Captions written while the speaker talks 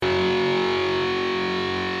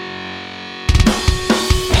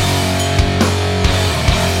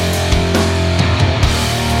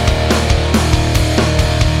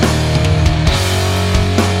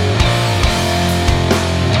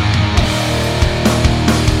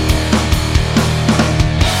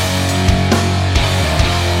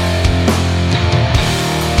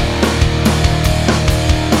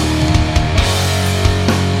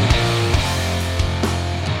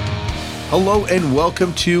Hello and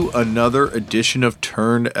welcome to another edition of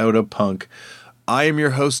Turned Out a Punk. I am your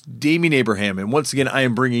host, Damien Abraham, and once again I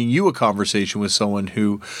am bringing you a conversation with someone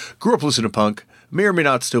who grew up listening to punk, may or may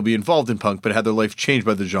not still be involved in punk, but had their life changed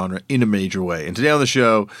by the genre in a major way. And today on the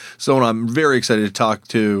show, someone I'm very excited to talk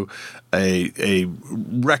to, a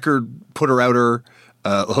record putter-outer,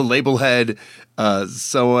 a label head,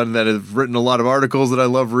 someone that has written a lot of articles that I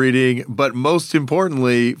love reading, but most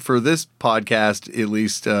importantly, for this podcast at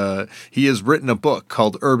least, he has written a book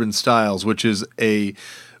called Urban Styles, which is a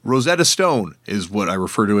Rosetta Stone is what I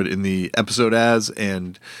refer to it in the episode as,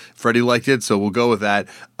 and Freddy liked it, so we'll go with that,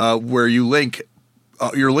 where you link,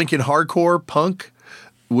 you're linking hardcore punk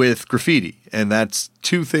with graffiti, and that's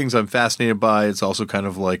two things I'm fascinated by. It's also kind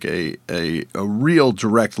of like a real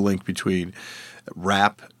direct link between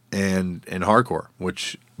rap and hardcore,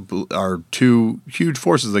 which are two huge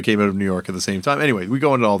forces that came out of New York at the same time. Anyway, we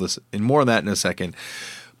go into all this and more on that in a second.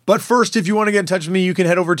 But first, if you want to get in touch with me, you can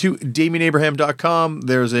head over to DamienAbraham.com.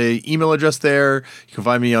 There's an email address there. You can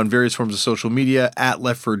find me on various forms of social media at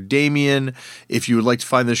LeftForDamien. If you would like to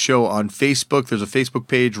find this show on Facebook, there's a Facebook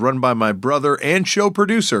page run by my brother and show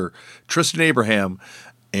producer, Tristan Abraham.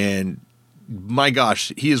 And my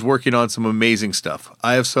gosh, he is working on some amazing stuff.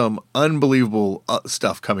 I have some unbelievable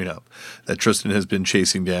stuff coming up that Tristan has been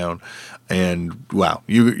chasing down. And wow,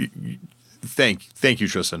 Thank you,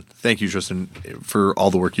 Tristan. Thank you, Tristan, for all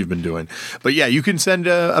the work you've been doing. But yeah, you can send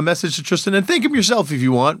a message to Tristan and thank him yourself if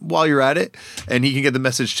you want while you're at it. And he can get the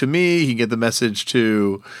message to me. He can get the message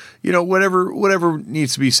to, whatever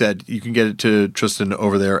needs to be said. You can get it to Tristan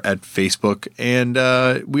over there at Facebook. And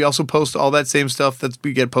we also post all that same stuff that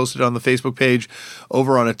we get posted on the Facebook page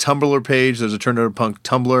over on a Tumblr page. There's a Turned Out a Punk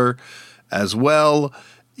Tumblr as well.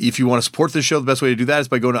 If you want to support this show, the best way to do that is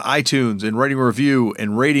by going to iTunes and writing a review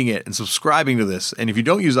and rating it and subscribing to this. And if you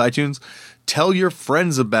don't use iTunes, tell your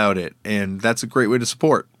friends about it. And that's a great way to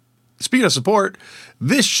support. Speaking of support,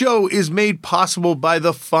 this show is made possible by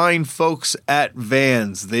the fine folks at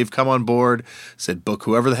Vans. They've come on board, said book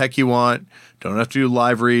whoever the heck you want. Don't have to do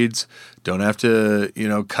live reads. Don't have to,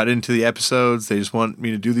 cut into the episodes. They just want me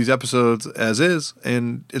to do these episodes as is.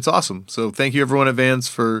 And it's awesome. So thank you everyone at Vans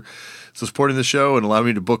for supporting the show and allowing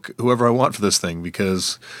me to book whoever I want for this thing,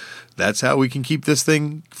 because that's how we can keep this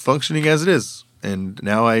thing functioning as it is. And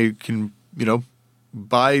now I can,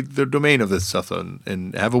 buy the domain of this stuff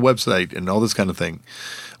and have a website and all this kind of thing,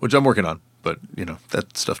 which I'm working on. But,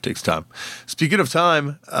 that stuff takes time. Speaking of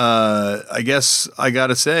time, I guess I got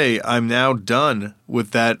to say I'm now done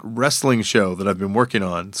with that wrestling show that I've been working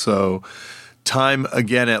on. So time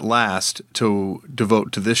again at last to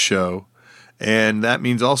devote to this show. And that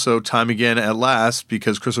means also time again at last,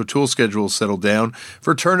 because Chris O'Toole's schedule settled down,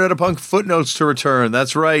 for Turned Out a Punk Footnotes to return.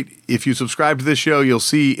 That's right. If you subscribe to this show, you'll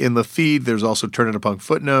see in the feed there's also Turned Out a Punk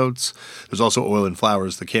Footnotes. There's also Oil and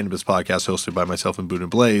Flowers, the cannabis podcast hosted by myself and Boone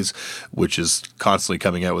and Blaze, which is constantly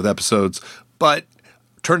coming out with episodes. But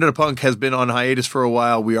Turned Out a Punk has been on hiatus for a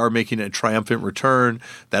while. We are making a triumphant return.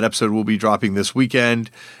 That episode will be dropping this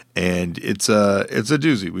weekend, and it's a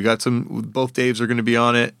doozy. We got both Daves are going to be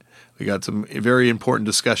on it. We got some very important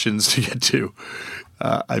discussions to get to.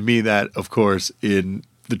 I mean that, of course, in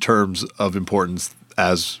the terms of importance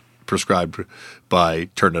as prescribed by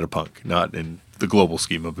Turned Out a Punk, not in the global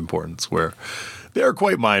scheme of importance, where they're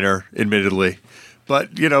quite minor, admittedly,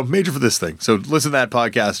 but, major for this thing. So listen to that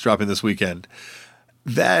podcast dropping this weekend.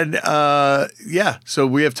 Then, so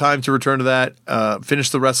we have time to return to that, finish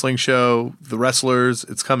the wrestling show, The Wrestlers,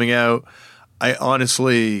 it's coming out. I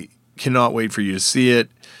honestly cannot wait for you to see it.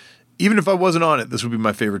 Even if I wasn't on it, this would be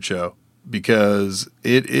my favorite show, because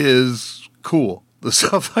it is cool. The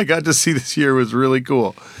stuff I got to see this year was really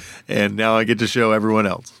cool, and now I get to show everyone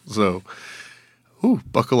else. So,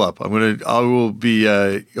 buckle up. I will be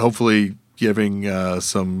hopefully giving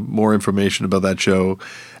some more information about that show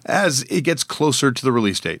as it gets closer to the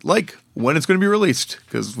release date, like when it's going to be released,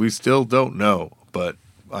 because we still don't know. But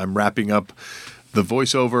I'm wrapping up the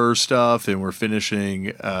voiceover stuff, and we're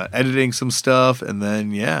finishing editing some stuff, and then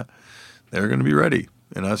they're going to be ready,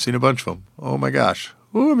 and I've seen a bunch of them. Oh my gosh.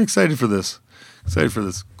 I'm excited for this.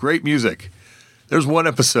 Great music. There's one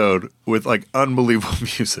episode with unbelievable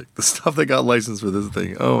music. The stuff that got licensed for this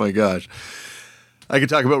thing. Oh my gosh. I could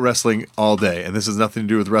talk about wrestling all day, and this has nothing to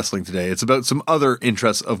do with wrestling today. It's about some other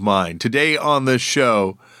interests of mine. Today on this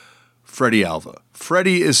show, Freddy Alva.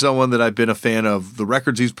 Freddy is someone that I've been a fan of. The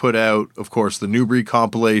records he's put out, of course, the New Breed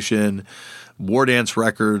compilation, Wardance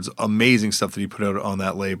records, amazing stuff that he put out on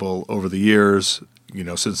that label over the years,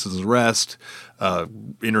 since his arrest,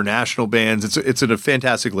 international bands. It's a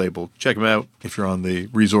fantastic label. Check them out if you're on the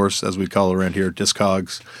resource, as we call it around here,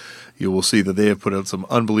 Discogs. you will see that they have put out some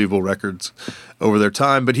unbelievable records over their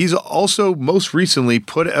time. But he's also most recently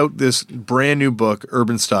put out this brand new book,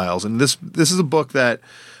 Urban Styles. And this is a book that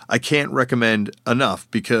I can't recommend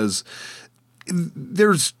enough because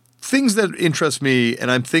there's things that interest me,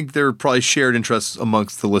 and I think there are probably shared interests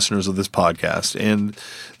amongst the listeners of this podcast. And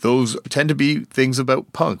those tend to be things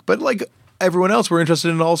about punk. But like everyone else, we're interested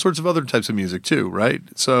in all sorts of other types of music too, right?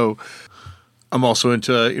 So I'm also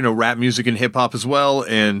into, rap music and hip hop as well.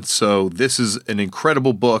 And so this is an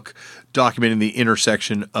incredible book documenting the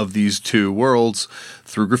intersection of these two worlds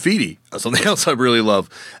through graffiti. Something else I really love.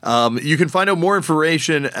 You can find out more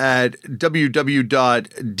information at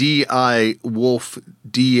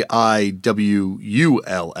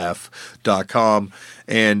www.diwulf.com.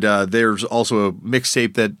 And there's also a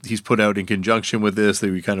mixtape that he's put out in conjunction with this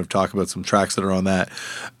that we kind of talk about some tracks that are on that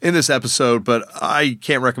in this episode. But I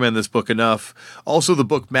can't recommend this book enough. Also, the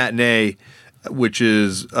book Matinee, which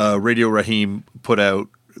is Radio Raheem put out,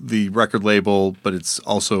 the record label, but it's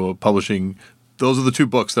also publishing. Those are the two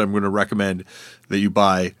books that I'm going to recommend that you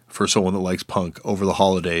buy for someone that likes punk over the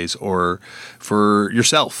holidays or for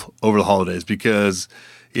yourself over the holidays because,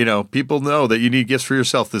 people know that you need gifts for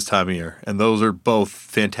yourself this time of year. And those are both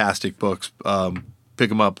fantastic books. Pick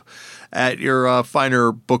them up at your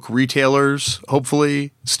finer book retailers,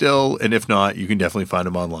 hopefully still. And if not, you can definitely find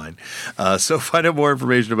them online. So find out more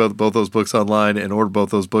information about both those books online and order both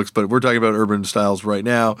those books. But we're talking about Urban Styles right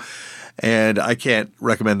now. And I can't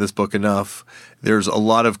recommend this book enough. There's a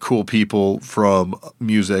lot of cool people from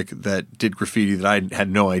music that did graffiti that I had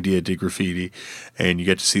no idea did graffiti. And you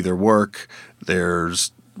get to see their work.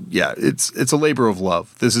 It's a labor of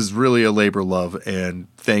love. This is really a labor of love. And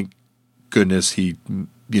thank goodness he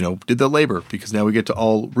did the labor because now we get to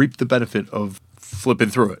all reap the benefit of flipping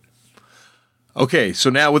through it. Okay, so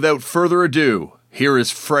now without further ado, here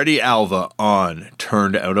is Freddy Alva on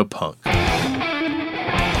Turned Out a Punk.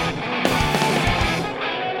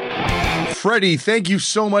 Freddy, thank you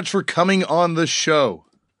so much for coming on the show.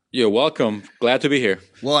 You're welcome. Glad to be here.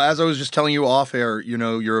 Well, as I was just telling you off air,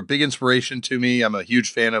 you're a big inspiration to me. I'm a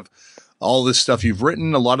huge fan of all this stuff you've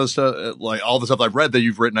written, a lot of stuff, like all the stuff I've read that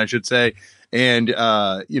you've written, I should say. And,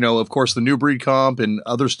 of course, the New Breed Comp and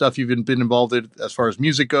other stuff you've been involved in as far as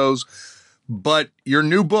music goes. But your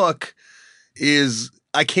new book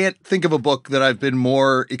I can't think of a book that I've been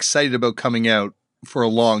more excited about coming out for a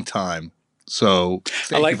long time. So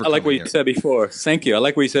I like what you said before. Thank you. I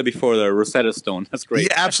like what you said before, the Rosetta Stone. That's great.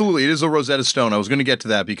 Yeah, absolutely. It is a Rosetta Stone. I was going to get to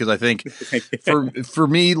that because I think for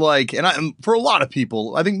me, for a lot of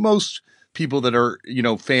people, I think most people that are,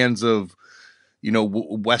 fans of,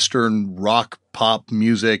 Western rock, pop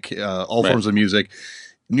music, all forms of music,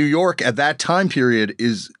 New York at that time period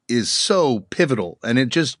is so pivotal, and it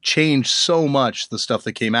just changed so much the stuff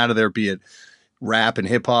that came out of there, be it rap and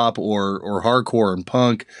hip hop or hardcore and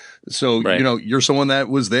punk. So, you're someone that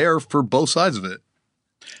was there for both sides of it.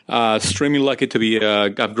 Extremely lucky to be,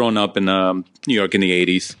 I've grown up in New York in the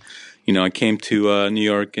 80s. I came to New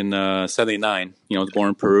York in 79. I was born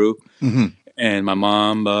in Peru. Mm-hmm. And my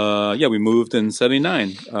mom, we moved in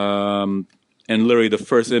 79. And literally the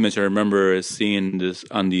first image I remember is seeing this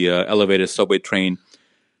on the elevated subway train,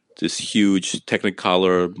 this huge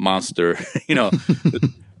Technicolor monster,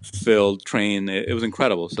 filled train. It was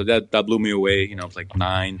incredible. So that blew me away. I was like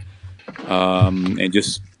 9. And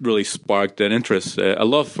just really sparked an interest, a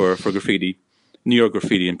love for graffiti, New York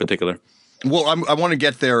graffiti in particular. Well, I want to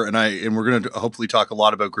get there, and we're going to hopefully talk a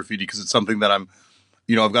lot about graffiti because it's something that I've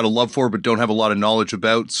got a love for, but don't have a lot of knowledge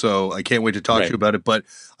about. So I can't wait to talk to you about it. But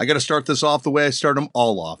I got to start this off the way I start them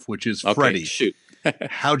all off, which is Freddy. Shoot.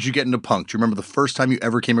 How'd you get into punk? Do you remember the first time you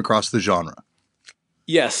ever came across the genre?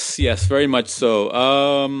 Yes, very much so.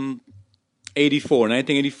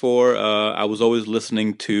 1984, I was always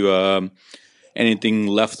listening to anything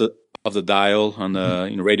left of the dial on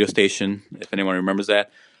the radio station, if anyone remembers that.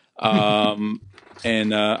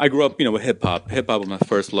 And I grew up, with hip hop. Hip hop was my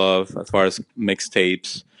first love as far as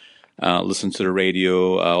mixtapes, listen to the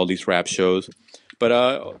radio, all these rap shows.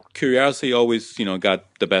 But curiosity always,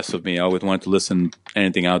 got the best of me. I always wanted to listen to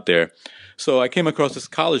anything out there. So I came across this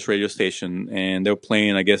college radio station, and they were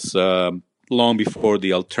playing, I guess, long before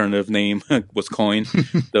the alternative name was coined.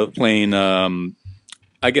 They were playing,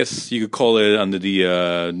 I guess you could call it under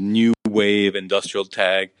the new wave industrial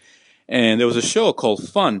tag. And there was a show called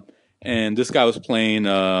Fun. And this guy was playing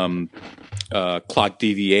Clock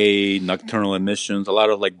DVA, Nocturnal Emissions, a lot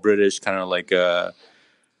of like British kind of like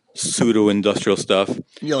pseudo-industrial stuff.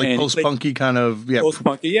 Yeah, like post-punky kind of. Yeah,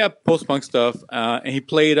 post-punk stuff. And he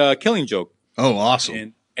played Killing Joke. Oh,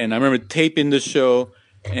 awesome. And I remember taping the show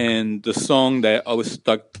and the song that always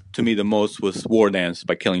stuck to me the most was "Wardance"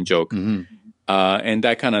 by Killing Joke, and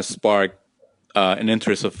that kind of sparked an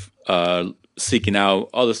interest of seeking out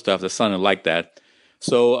other stuff that sounded like that.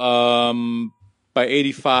 So by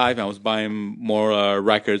 '85, I was buying more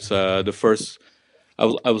records. The first I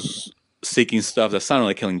was seeking stuff that sounded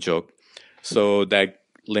like Killing Joke, so that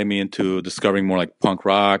led me into discovering more like punk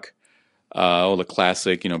rock, all the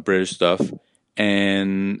classic, British stuff,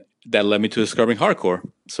 and that led me to discovering hardcore.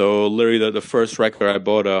 So literally, the first record I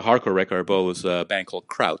bought, a hardcore record I bought, was a band called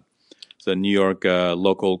Kraut. It's a New York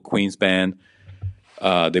local Queens band.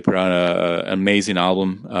 They put out an amazing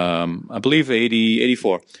album, I believe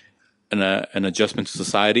 84, an Adjustment to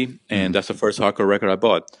Society, and that's the first hardcore record I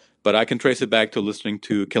bought. But I can trace it back to listening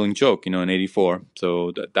to Killing Joke, in '84.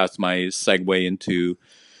 So that's my segue into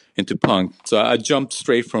punk. So I jumped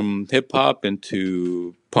straight from hip hop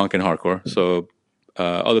into punk and hardcore. So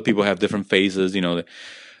other people have different phases, the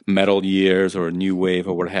metal years or new wave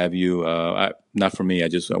or what have you. Not for me. I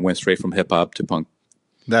went straight from hip hop to punk.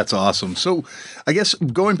 That's awesome. So I guess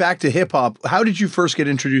going back to hip hop, how did you first get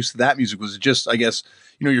introduced to that music? Was it just, I guess,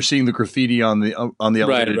 you're seeing the graffiti on the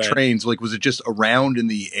elevated trains. Like, was it just around in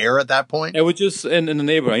the air at that point? It was just in the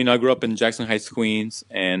neighborhood. I grew up in Jackson Heights, Queens,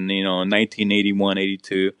 and in 1981,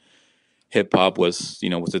 82, hip hop was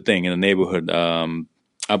the thing in the neighborhood.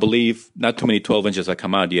 I believe not too many 12 inches had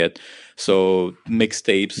come out yet, so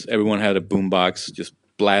mixtapes. Everyone had a boombox, just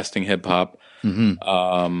blasting hip hop.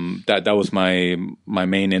 That was my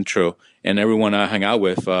main intro, and everyone I hung out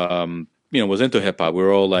with, was into hip hop. We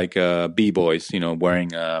were all like b-boys,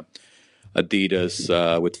 wearing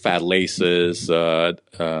Adidas with fat laces,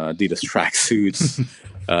 Adidas tracksuits,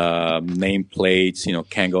 nameplates,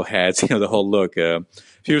 Kango hats, the whole look.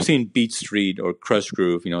 If you've seen Beat Street or Crush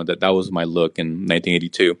Groove, that was my look in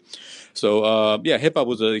 1982. So hip hop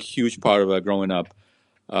was a huge part of growing up.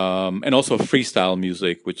 And also freestyle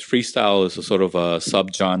music, which freestyle is a sort of a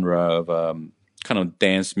subgenre of kind of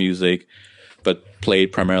dance music, but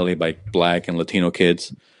played primarily by Black and Latino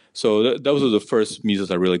kids. So those are the first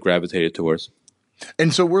music I really gravitated towards.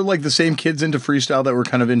 And so we're like the same kids into freestyle that were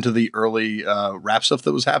kind of into the early rap stuff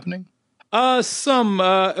that was happening?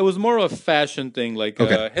 It was more of a fashion thing. Like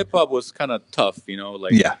hip hop was kind of tough,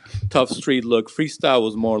 tough street look. Freestyle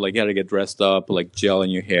was more like you had to get dressed up, like gel in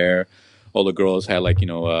your hair. All the girls had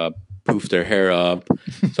poofed their hair up,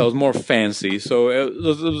 so it was more fancy. So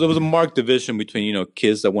there was a marked division between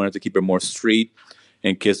kids that wanted to keep it more street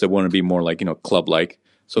and kids that wanted to be more like club like.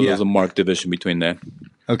 So there was a marked division between that.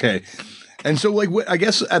 Okay. And so, like, I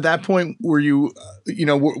guess at that point, were you,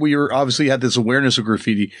 we were obviously had this awareness of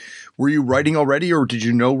graffiti. Were you writing already, or did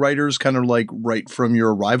you know writers kind of like right from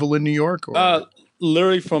your arrival in New York? Or?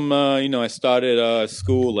 Literally from, I started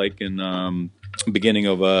school like in beginning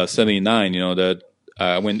of '79. That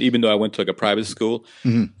even though I went to like a private school,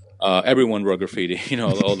 everyone wrote graffiti.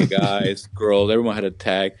 All the guys, girls, everyone had a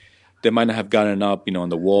tag. They might not have gotten up, on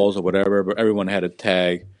the walls or whatever, but everyone had a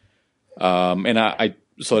tag. And I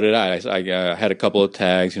so did I. I had a couple of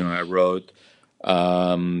tags. I wrote.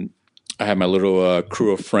 I had my little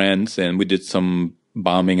crew of friends, and we did some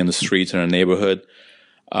bombing in the streets in our neighborhood.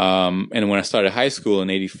 And when I started high school in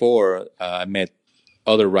 '84, I met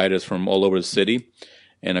other writers from all over the city,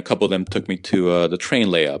 and a couple of them took me to the train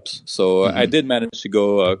layups. So I did manage to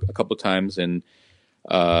go a couple of times and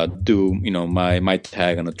do my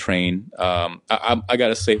tag on a train. I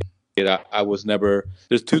gotta say that I was never.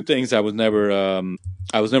 There's two things I was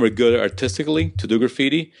never good artistically to do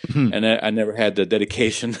graffiti, and I never had the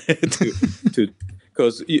dedication to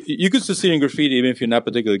because you could succeed in graffiti even if you're not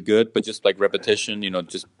particularly good, but just like repetition,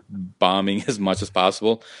 just bombing as much as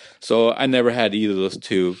possible. So I never had either of those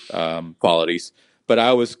two qualities. But I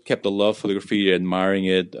always kept a love for the graffiti, admiring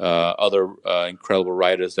it. Other incredible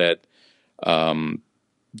writers that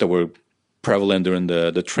were prevalent during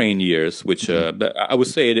the train years, which I would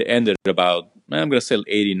say it ended about, I'm going to say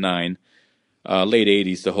 '89. Late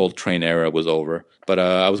 '80s, the whole train era was over, but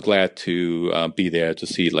I was glad to be there to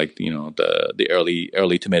see the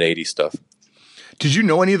early to mid '80s stuff. Did you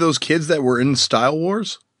know any of those kids that were in Style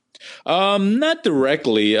Wars? Not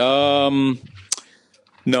directly.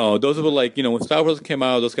 No, those were when Style Wars came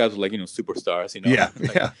out, those guys were superstars.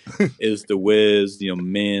 Yeah. Is the Wiz,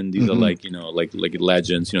 Min. These are like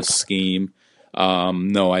legends. Scheme.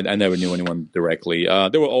 No, I never knew anyone directly.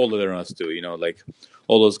 They were older than us too.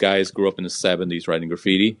 All those guys grew up in the '70s writing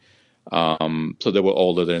graffiti. So they were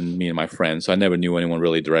older than me and my friends. So I never knew anyone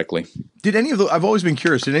really directly. Did any of those, I've always been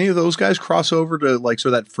curious, did any of those guys cross over to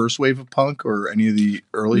that first wave of punk or any of the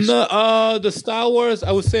early stuff? The Style Wars,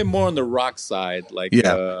 I would say more on the rock side.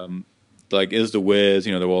 like Is the Wiz,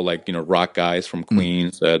 they were all like, rock guys from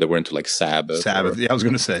Queens. They were into like Sabbath. Yeah, I was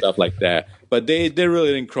going to say. Stuff like that. But they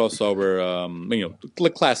really didn't cross over,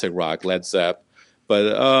 like classic rock, Led Zepp.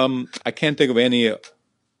 But I can't think of any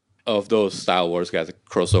of those Style Wars guys that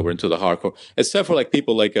cross over into the hardcore, except for like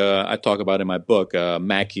people like I talk about in my book,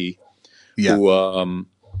 Mackie,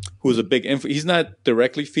 who's a big he's not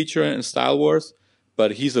directly featured in Style Wars,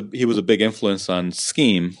 but he was a big influence on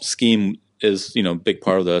Scheme. Scheme is big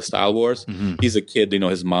part of the Style Wars. Mm-hmm. He's a kid,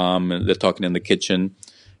 his mom, and they're talking in the kitchen.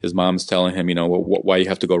 His mom's telling him, why you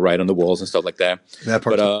have to go right on the walls and stuff like that. That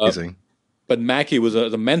part's amazing. But Mackie was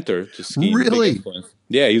a mentor to Scheme. Really?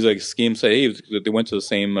 Yeah, he was like Scheme. Say they went to the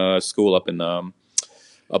same school up in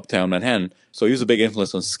uptown Manhattan. So he was a big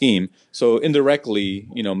influence on Scheme. So indirectly,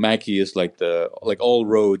 Mackie is like all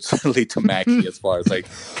roads lead to Mackie as far as like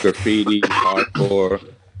graffiti, hardcore,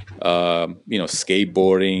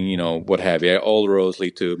 skateboarding, what have you. All roads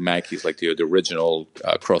lead to Mackie's like the original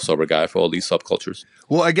crossover guy for all these subcultures.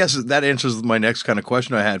 Well, I guess that answers my next kind of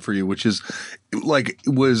question I had for you, which is like,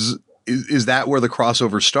 is that where the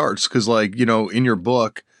crossover starts? Because like, in your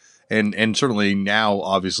book, and certainly now,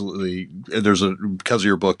 obviously, because of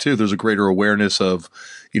your book too, there's a greater awareness of,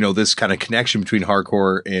 this kind of connection between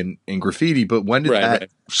hardcore and graffiti. But when did that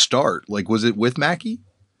start? Like, was it with Mackie?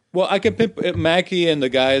 Well, I can pick Mackie and the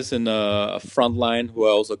guys in Frontline who I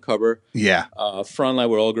also cover. Yeah. Frontline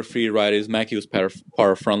were all graffiti writers. Mackie was part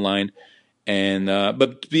of Frontline. And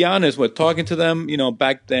but to be honest, when talking to them,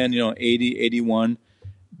 back then, 80, 81,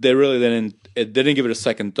 they really didn't give it a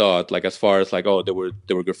second thought. Like as far as like, they were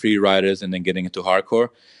graffiti writers and then getting into hardcore,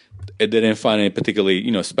 it didn't find it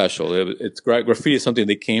particularly special. It's graffiti is something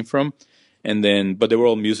they came from, and then but they were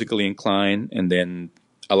all musically inclined, and then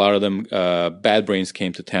a lot of them Bad Brains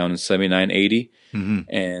came to town in 79, 80,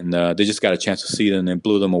 and they just got a chance to see them and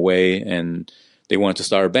blew them away, and they wanted to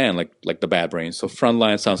start a band like the Bad Brains. So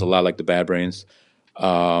Frontline sounds a lot like the Bad Brains.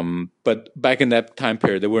 But back in that time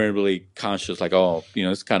period, they weren't really conscious, like,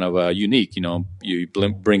 it's kind of unique, you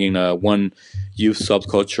bringing one youth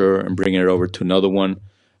subculture and bringing it over to another one.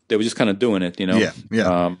 They were just kind of doing it,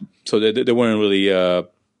 Yeah. So they weren't really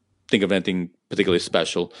think of anything particularly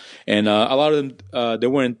special. And a lot of them, they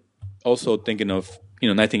weren't also thinking of,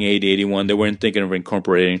 1980, 81, they weren't thinking of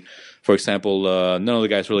incorporating, for example, none of the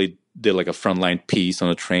guys really did like a Frontline piece on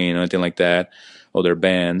a train or anything like that, or their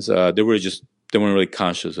bands. They weren't really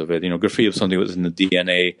conscious of it. Graffiti was something that was in the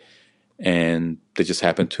DNA, and they just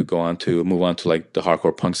happened to move on to like the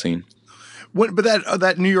hardcore punk scene. But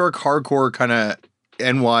that New York hardcore kind of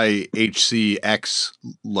NYHCX,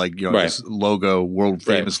 like, this logo, world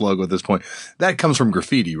famous logo at this point, that comes from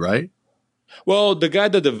graffiti, right? Well, the guy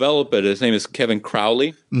that developed it, his name is Kevin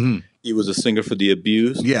Crowley. Mm-hmm. He was a singer for The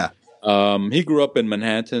Abused. Yeah. He grew up in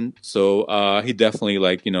Manhattan, so he definitely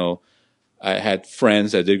I had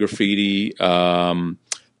friends that did graffiti,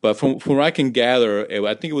 but from what I can gather,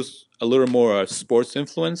 I think it was a little more sports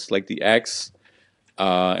influence, like the X,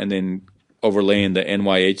 and then overlaying the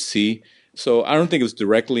NYHC. So I don't think it was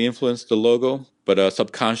directly influenced the logo, but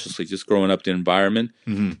subconsciously, just growing up the environment,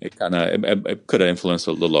 it kind of it could have influenced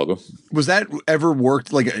the logo. Was that ever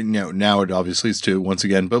worked? Like, now it obviously is too, once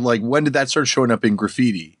again, but like, when did that start showing up in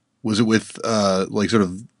graffiti? Was it with like sort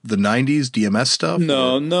of the 90s DMS stuff?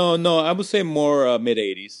 No. I would say more mid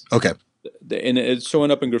 80s. Okay. And it's showing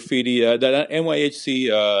up in graffiti. That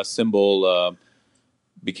NYHC symbol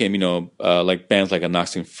became, like bands like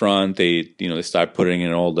Knox in Front. They start putting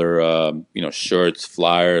in all their, shirts,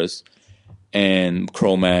 flyers, and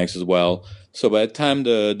Chromax as well. So by the time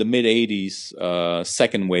the mid 80s,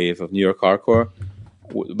 second wave of New York hardcore,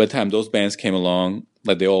 by the time those bands came along,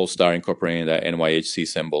 like they all started incorporating that NYHC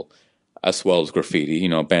symbol as well as graffiti.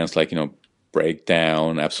 Bands like,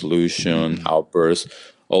 Breakdown, Absolution, Outburst,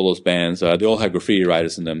 all those bands, they all had graffiti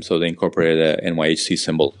writers in them, so they incorporated the NYHC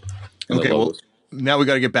symbol. Okay, well, now we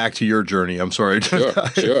got to get back to your journey. I'm sorry. Sure.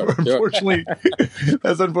 Unfortunately,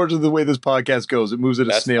 that's unfortunately the way this podcast goes. It moves at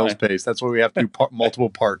a snail's pace. That's why we have to do multiple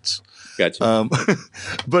parts. Gotcha.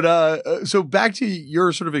 But so back to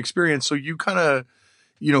your sort of experience. So you kind of,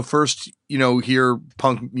 first, hear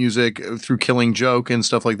punk music through Killing Joke and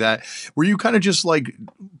stuff like that. Were you kind of just like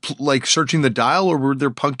searching the dial, or were there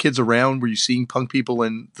punk kids around? Were you seeing punk people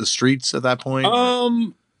in the streets at that point?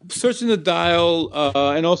 Searching the dial,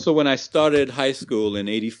 and also when I started high school in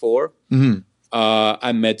 '84,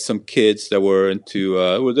 I met some kids that were into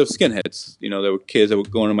they're skinheads. There were kids that were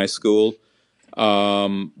going to my school.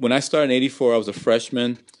 When I started in '84, I was a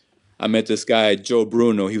freshman. I met this guy, Joe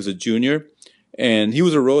Bruno. He was a junior, and he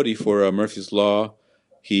was a roadie for Murphy's Law.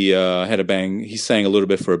 He had a band. He sang a little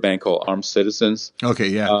bit for a band called Armed Citizens. Okay,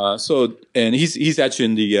 yeah. And he's actually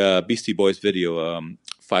in the Beastie Boys video,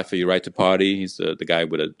 "Fight for Your Right to Party." He's the guy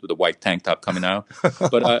with a white tank top coming out.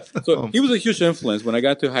 But so he was a huge influence. When I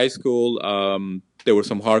got to high school, there were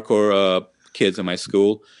some hardcore kids in my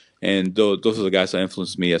school, and those are the guys that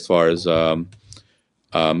influenced me as far as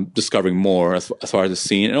discovering more as far as the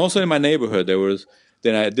scene. And also in my neighborhood,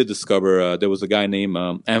 then I did discover there was a guy named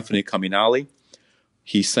Anthony Caminali.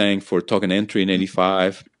 He sang for Token Entry in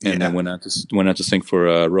 '85, and then went out to sing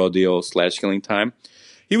for Raw Deal / Killing Time.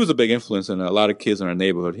 He was a big influence on a lot of kids in our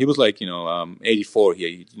neighborhood. He was like, 84.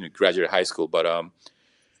 He graduated high school, but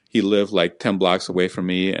he lived like 10 blocks away from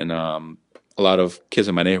me, and a lot of kids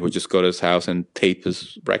in my neighborhood would just go to his house and tape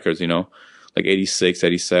his records, like 86,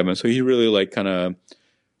 87. So he really like kind of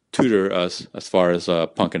tutored us as far as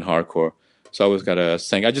punk and hardcore. So I always got to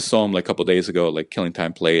sing. I just saw him like a couple of days ago, like Killing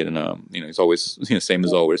Time played, and he's always same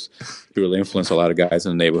as always. He really influenced a lot of guys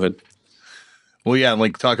in the neighborhood. Well, yeah,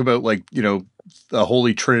 like talk about like the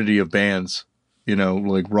holy trinity of bands,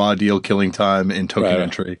 like Raw Deal, Killing Time, and Token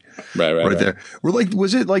Entry, right there.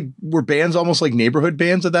 Were bands almost like neighborhood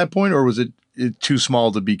bands at that point, or was it too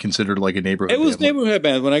small to be considered like a neighborhood? It was neighborhood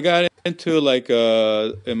bands. When I got into like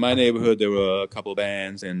in my neighborhood, there were a couple of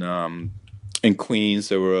bands, and in Queens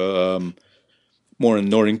there were. More in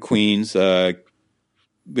northern Queens,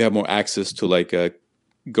 we have more access to like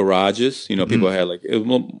garages. People had like a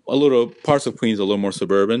little parts of Queens a little more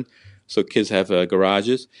suburban, so kids have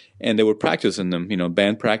garages, and they would practice in them.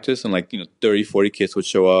 Band practice, and like 30, 40 kids would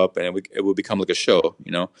show up, and it would become like a show.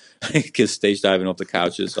 Kids stage diving off the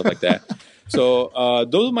couches, stuff like that. So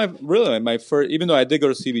those are my first. Even though I did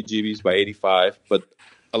go to CBGB's by '85, but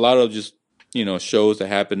a lot of just shows that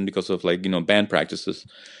happened because of like band practices.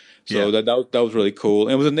 So that was really cool.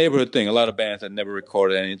 And it was a neighborhood thing. A lot of bands had never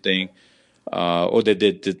recorded anything, or they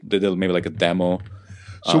did maybe like a demo.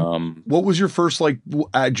 So what was your first, like, do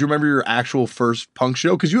you remember your actual first punk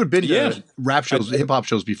show? Because you had been to rap shows, hip hop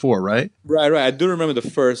shows before, right? Right. I do remember the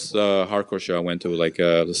first hardcore show I went to, like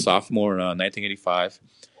the sophomore in 1985.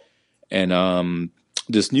 And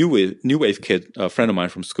this new wave kid, a friend of mine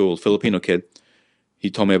from school, Filipino kid,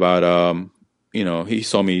 he told me about, he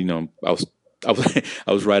saw me,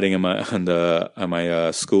 I was writing on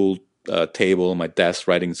my school table on my desk,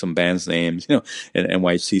 writing some bands names, an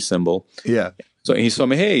NYC symbol. Yeah. So he saw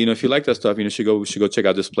me, hey, if you like that stuff, we should go check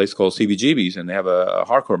out this place called CBGB's, and they have a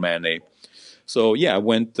hardcore matinee. So yeah, I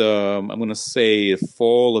went. I'm gonna say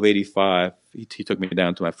fall of '85. He took me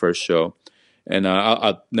down to my first show, and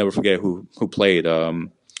I'll never forget who played.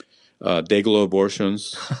 Dayglow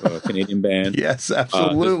Abortions, Canadian band. Yes,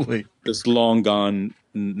 absolutely. This long gone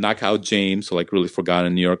Knockout James, so like really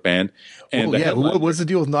forgotten New York band. And what's the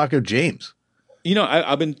deal with Knockout James?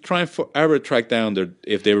 I've been trying forever to track down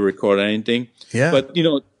if they would record anything. Yeah. But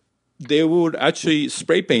they would actually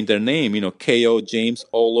spray paint their name, KO James,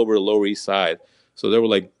 all over the Lower East Side. So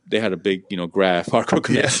they had a big, graph hardcore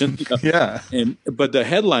connection. Yeah. But the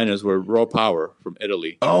headliners were Raw Power from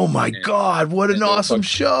Italy. Oh my God, what an awesome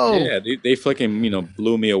show! Yeah, they fucking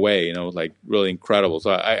blew me away. Like really incredible.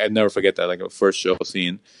 So I never forget that, like the first show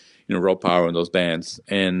seeing Raw Power and those bands,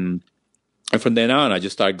 and from then on I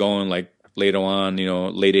just started going like later on,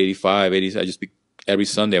 late '85, '80s. Every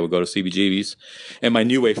Sunday I would go to CBGB's, and my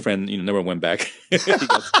new wave friend, never went back.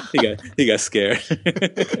 he got scared.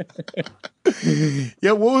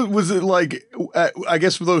 Yeah, what was it like? I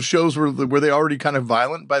guess for those shows were they already kind of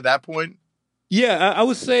violent by that point? Yeah, I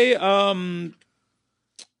would say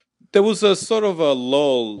there was a sort of a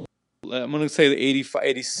lull. I'm going to say the '85,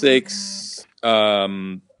 '86.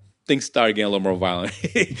 Things started getting a little more violent.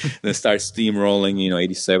 Then started steamrolling.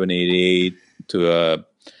 '87, '88 to.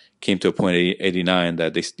 Came to a point in '89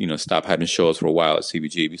 that they stopped having shows for a while at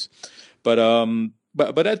CBGB's, but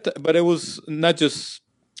it was not just,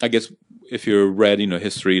 I guess if you read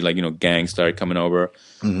history, like gangs started coming over,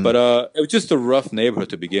 but it was just a rough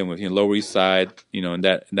neighborhood to begin with. Lower East Side, in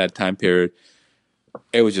that time period,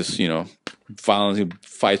 it was just violence,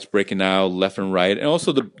 fights breaking out left and right, and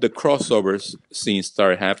also the crossovers scene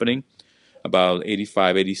started happening about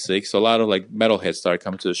 '85, '86. So a lot of like metalheads started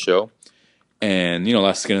coming to the show. And a lot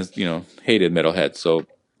of skinheads, hated metalheads, so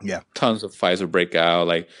yeah, tons of fights would break out,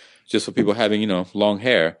 like just for people having long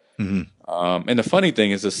hair. And the funny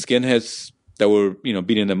thing is, the skinheads that were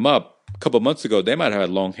beating them up a couple of months ago, they might have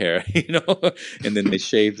had long hair, and then they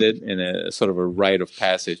shaved it, and a sort of a rite of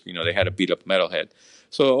passage, they had to beat up metalhead.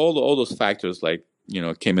 So all those factors like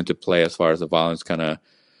came into play as far as the violence kind of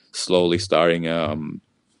slowly starting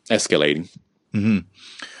escalating.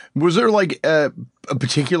 Was there like a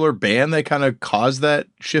particular band that kind of caused that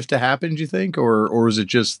shift to happen, do you think? Or was it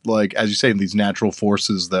just like, as you say, these natural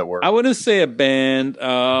forces that were? I wouldn't say a band.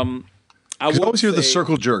 I Because I would always hear the say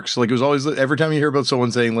circle jerks. Like it was always, every time you hear about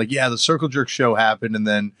someone saying like, yeah, the circle jerk show happened and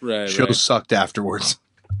then shows sucked afterwards.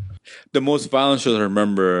 the most violent shows I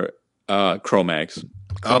remember, Chromax.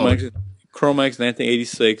 Chromax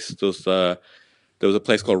 1986. There was a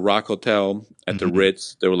place called Rock Hotel at the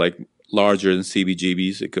Ritz. They were like larger than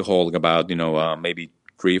CBGBs. It could hold like about, maybe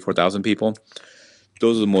 3,000-4,000 people.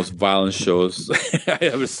 Those are the most violent shows I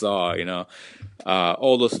ever saw,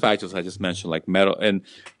 all those factors I just mentioned, like metal and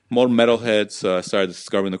more metalheads started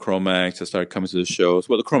discovering the Chromax. I started coming to the shows.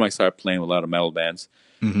 Well, the Chromax started playing with a lot of metal bands,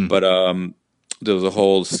 but there was a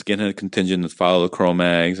whole skinhead contingent that followed the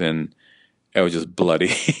Chromax, and it was just bloody.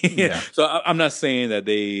 So I'm not saying that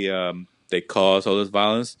they caused all this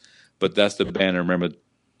violence, but that's the band I remember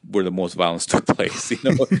where the most violence took place.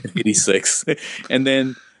 '86, and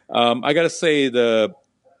then I gotta say a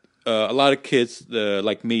lot of kids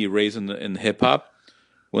like me raised in hip hop.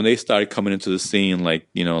 When they started coming into the scene, I'm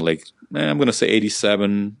going to say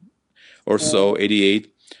 87 or so,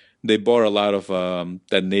 88, they brought a lot of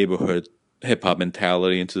that neighborhood hip hop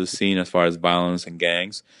mentality into the scene as far as violence and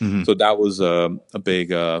gangs. So that was a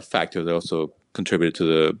big factor that also contributed to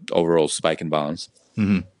the overall spike in violence.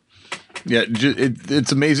 Yeah,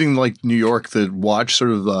 it's amazing, like New York, to watch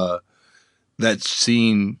sort of that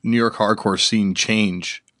scene, New York hardcore scene,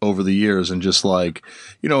 change over the years, and just like,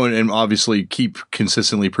 and obviously keep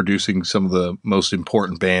consistently producing some of the most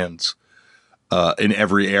important bands in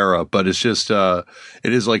every era. But it's just it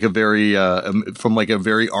is like a very from like a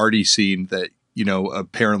very arty scene that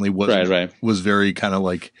apparently was very kind of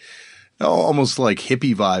like almost like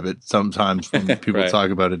hippie vibe at sometimes when people talk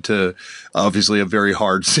about it, to obviously a very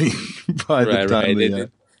hard scene by the time of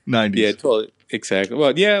the 90s. Yeah, totally. Exactly.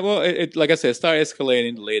 Well, it like I said, it started escalating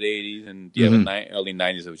in the late 80s, and early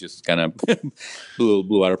 90s, it was just kind of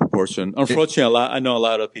blew out of proportion. Unfortunately, I know a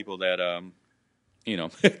lot of people that,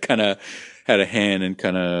 kind of had a hand in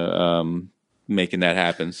kind of making that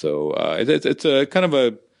happen. So it's a kind of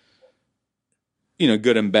a,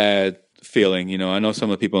 good and bad feeling. I know some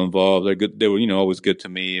of the people involved, they're good. They were, always good to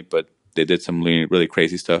me, but they did some really, really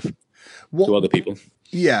crazy stuff to other people.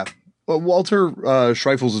 Yeah. Well, Walter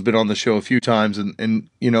Schreifels has been on the show a few times, and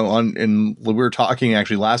we were talking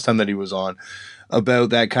actually last time that he was on about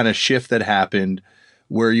that kind of shift that happened,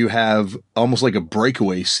 where you have almost like a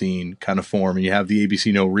breakaway scene kind of form, and you have the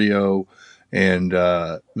ABC No Rio and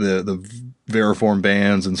the Veriform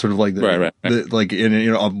bands, and sort of like like in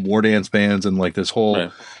Wardance bands, and like this whole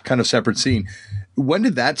kind of separate scene. When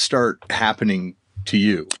did that start happening to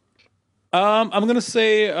you? I'm gonna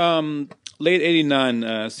say late '89.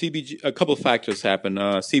 CBG. A couple of factors happened.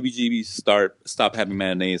 CBGB stopped having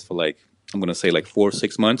matinees for I'm gonna say 4 or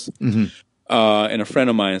 6 months. And a friend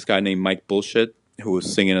of mine, this guy named Mike Bullshit, who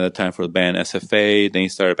was singing at the time for the band SFA. Then he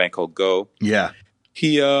started a band called Go. Yeah.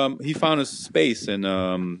 He found a space, and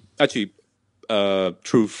actually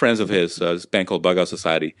through friends of his, this band called Bug Out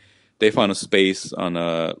Society, they found a space on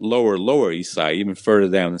lower east side, even further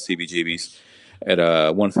down than CBGB's, at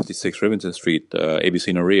 156 Rivington Street,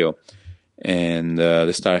 ABC No Rio. And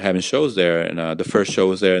they started having shows there. And the first show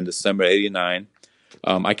was there in December '89.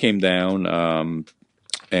 I came down,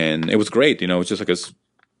 and it was great. It was just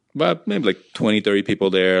maybe 20, 30 people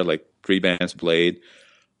there, 3 bands played.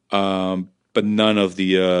 But none of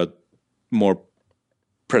the more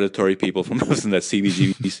predatory people from listening that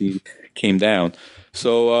CBGBC came down.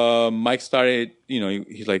 So Mike started,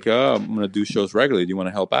 he's like, I'm going to do shows regularly. Do you want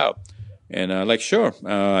to help out? And sure.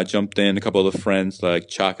 I jumped in. A couple of the friends like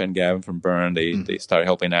Chaka and Gavin from Burn, they started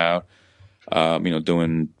helping out,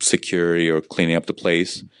 doing security or cleaning up the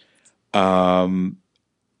place. And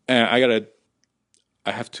I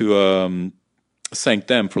have to thank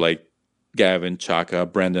them for Gavin, Chaka,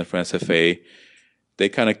 Brandon from SFA. They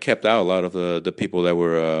kind of kept out a lot of the people that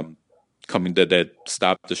were coming that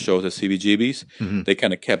stopped the shows at CBGBs. They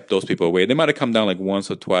kind of kept those people away. They might have come down once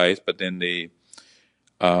or twice, but then they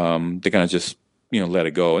kind of just let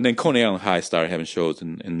it go. And then Coney Island High started having shows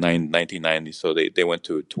in 1990, so they went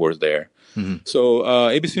towards there. So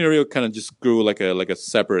ABC No Rio kind of just grew like a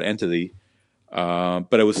separate entity,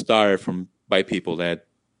 but it was started by people that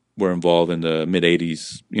were involved in the mid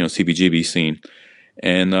 '80s, CBGB scene.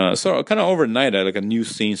 And so kind of overnight, a new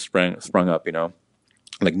scene sprung up,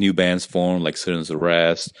 new bands formed, like Citizens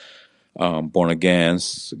Arrest, Born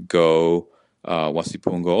Against, Go,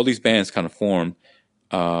 Wasipungo. All these bands kind of formed.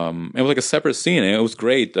 It was a separate scene, and it was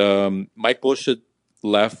great. Mike Bullshit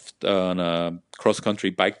left on a cross-country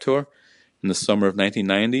bike tour in the summer of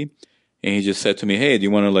 1990, and he just said to me, "Hey, do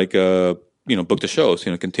you want to book the shows?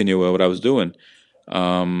 Continue what I was doing."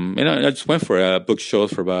 And I just went for it. I booked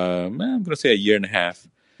shows for about I'm going to say a year and a half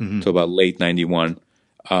to about late '91.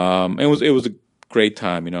 It was a great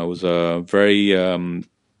time. It was very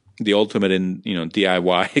the ultimate in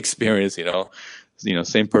DIY experience.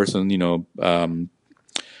 Same person.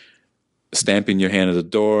 Stamping your hand at the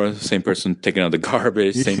door, same person taking out the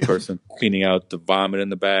garbage, same person cleaning out the vomit in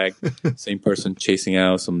the bag, same person chasing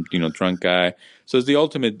out some drunk guy. So it's the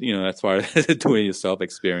ultimate as far as doing yourself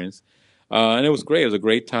experience. And it was great. It was a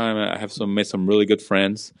great time. I have made some really good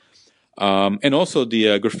friends. And also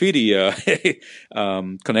the graffiti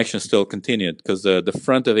connection still continued because the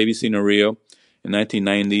front of ABC No Rio in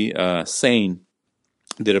 1990, Sane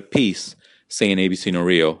did a piece saying ABC No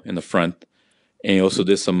Rio in the front. And he also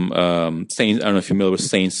did some Sane. I don't know if you're familiar with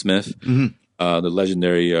Sane Smith, the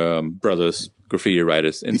legendary brothers graffiti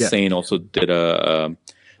writers. And Sane also did a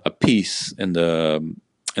piece in the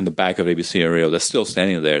back of ABC Rio that's still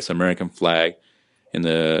standing there. It's an American flag in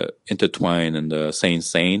the intertwine and the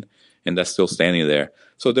Sane, and that's still standing there.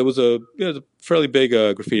 So there was a fairly big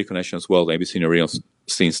graffiti connection as well. The ABC Rio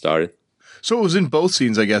scene started. So it was in both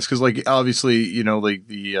scenes, I guess, because obviously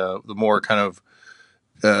the more kind of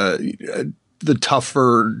the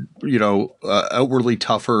tougher, outwardly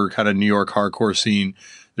tougher kind of New York hardcore scene.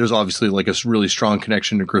 There's obviously a really strong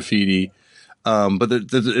connection to graffiti. But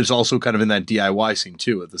it's also kind of in that DIY scene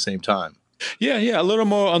too at the same time. Yeah, a little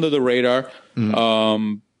more under the radar.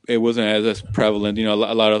 It wasn't as prevalent. A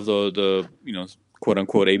lot of the quote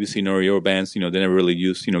unquote ABC No Rio bands, they never really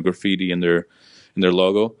used graffiti in their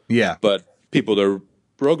logo. Yeah, but people that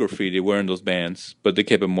wrote graffiti were in those bands, but they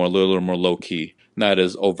kept it a little more low key, not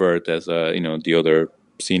as overt as the other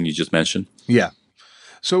scene you just mentioned. Yeah.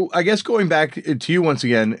 So I guess going back to you once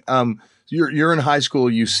again, you're in high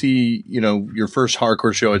school. You see, your first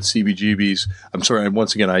hardcore show at CBGB's. I'm sorry.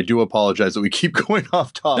 Once again, I do apologize that we keep going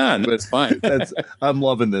off topic. No, it's fine. I'm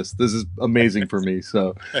loving this. This is amazing for me.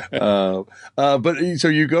 So, but so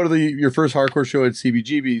you go to your first hardcore show at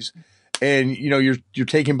CBGB's, and you're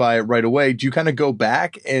taken by it right away. Do you kind of go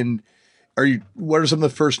back and what are some of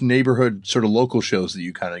the first neighborhood sort of local shows that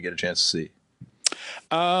you kind of get a chance to see?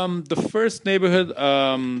 The first neighborhood,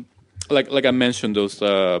 like I mentioned, those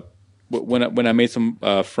when I made some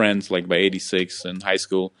friends by '86 in high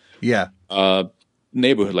school. Yeah.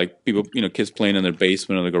 Neighborhood, people, kids playing in their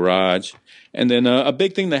basement or the garage, and then a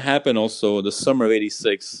big thing that happened also the summer of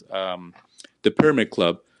 '86, the Pyramid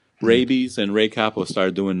Club, Rabies and Ray Capo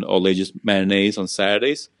started doing all ages matinees on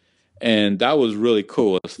Saturdays, and that was really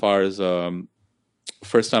cool. As far as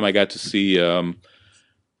first time I got to see a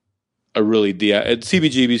really at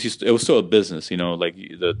CBGB's, it was still a business,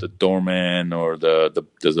 the doorman or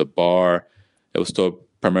there's a bar. It was still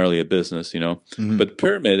primarily a business, But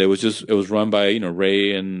Pyramid, it was run by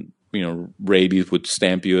Ray, and Rabies would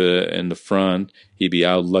stamp you in the front. He'd be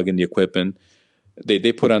out lugging the equipment.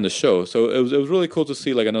 They put on the show, so it was really cool to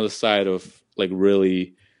see another side of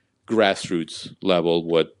really grassroots level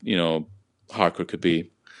what hardcore could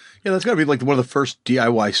be. Yeah, that's got to be one of the first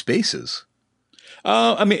DIY spaces.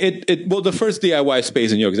 I mean, the first DIY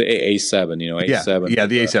space in New York is A7, A7. Yeah,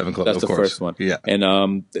 the A7 Club, that's of the course. First one. Yeah. And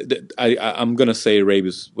I'm going to say Ray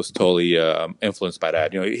was totally influenced by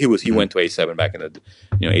that. He went to A7 back in the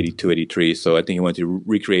 82, 83, so I think he wanted to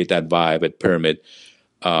recreate that vibe at Pyramid.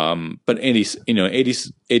 But 86, I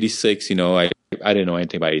didn't know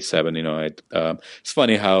anything about 87. It's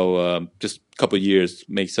funny how just a couple of years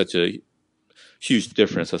makes such a huge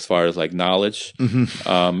difference as far as knowledge.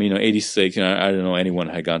 86, I don't know anyone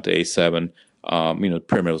had gone to A7.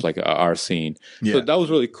 Pyramid was our scene. Yeah. So that was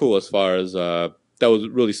really cool as far as that was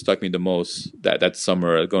really stuck me the most that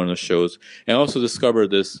summer going to shows. And I also discovered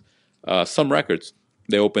this Some Records.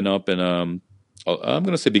 They opened up in I'm going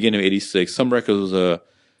to say beginning of 86. Some Records was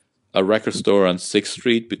a record store on 6th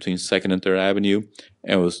Street between 2nd and 3rd Avenue.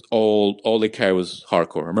 And it was all they carried was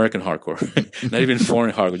hardcore, American hardcore. Not even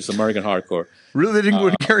foreign hardcore, just American hardcore. Really? They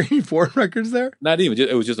didn't carry any foreign records there? Not even.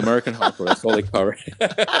 It was just American hardcore. That's all they covered.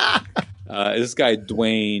 This guy,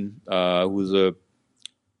 Dwayne, who's a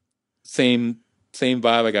same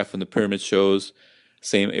vibe I got from the Pyramid shows.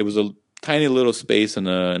 It was a tiny little space in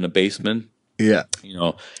a basement. Yeah.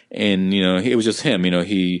 And it was just him.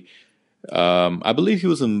 He I believe he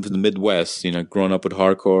was in the Midwest, growing up with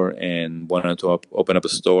hardcore and wanted to open up a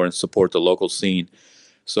store and support the local scene.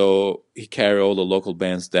 So he carried all the local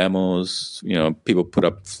bands' demos. People put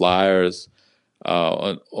up flyers,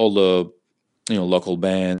 all the local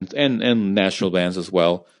bands and national bands as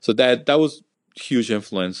well. So that was huge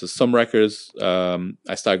influence. Some Records,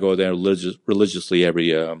 I started going there religiously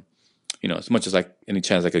every as much as any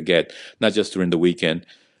chance I could get, not just during the weekend,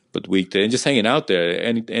 but weekday, and just hanging out there.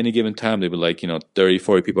 Any given time, there'd be 30,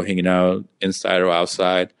 40 people hanging out inside or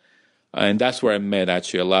outside. And that's where I met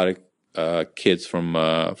actually a lot of kids from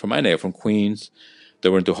my neighborhood, from Queens. They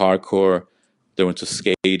were into hardcore, they were into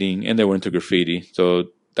skating, and they were into graffiti. So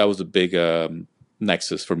that was a big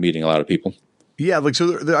nexus for meeting a lot of people. Yeah,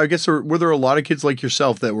 I guess were there a lot of kids like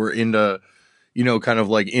yourself that were into, kind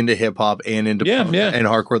of into hip hop and into punk and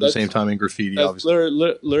hardcore at the same time, in graffiti? That's Obviously,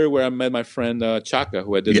 literally where I met my friend Chaka,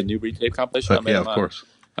 who I did the New Breed tape compilation. Of course.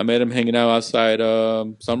 I met him hanging out outside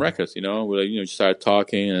some records. We started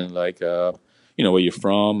talking and where you're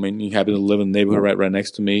from, and he happened to live in the neighborhood right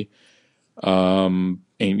next to me. And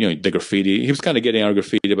the graffiti, he was kind of getting out of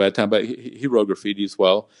graffiti by that time, but he wrote graffiti as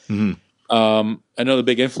well. Mm-hmm. Another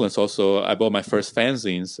big influence also, I bought my first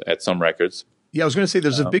fanzines at some records. Yeah, I was going to say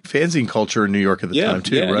there's a big fanzine culture in New York at the time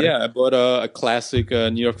too, right? Yeah, I bought a classic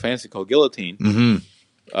New York fanzine called Guillotine.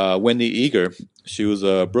 Mm-hmm. Wendy Eager, she was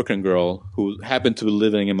a Brooklyn girl who happened to be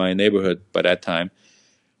living in my neighborhood by that time.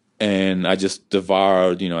 And I just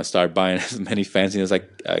devoured, I started buying as many fanzines as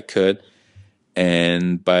I could.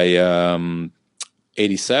 And by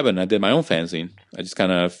 87, I did my own fanzine. I just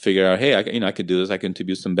kind of figured out, hey, I could do this. I could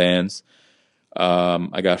contribute some bands.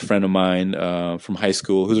 I got a friend of mine from high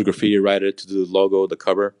school who's a graffiti writer to do the logo, the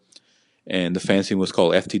cover. And the fanzine was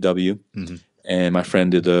called FTW. Mm-hmm. And my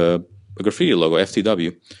friend did a graffiti logo,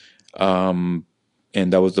 FTW. And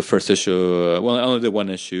that was the first issue. Well, I only did one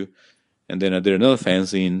issue. And then I did another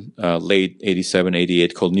fanzine late 87,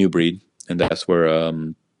 88 called New Breed. And that's where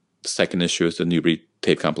the second issue is the New Breed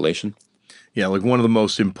tape compilation. Yeah, one of the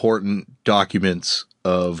most important documents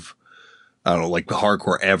of, I don't know, the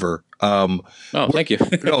hardcore ever. Thank you.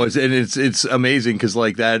 No, it's amazing because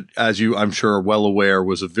that, as you I'm sure are well aware,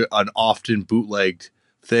 was an often bootlegged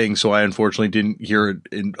thing. So I unfortunately didn't hear it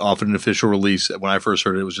in often an official release. When I first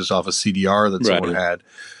heard it, it was just off a CDR that someone had.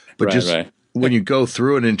 But when you go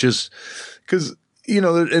through it and just because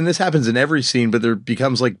and this happens in every scene, but there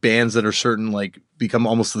becomes bands that are certain become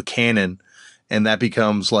almost the canon. And that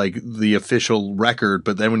becomes the official record.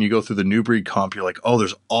 But then when you go through the New Breed comp, you're oh,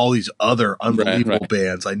 there's all these other unbelievable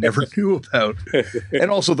bands I never knew about. And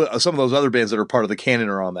also some of those other bands that are part of the canon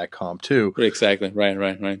are on that comp too. Exactly.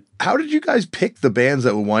 Right. How did you guys pick the bands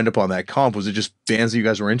that would wind up on that comp? Was it just bands that you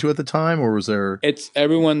guys were into at the time, or was there? It's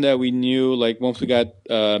everyone that we knew. Once we got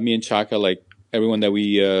me and Chaka, everyone that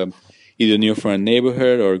we either knew from our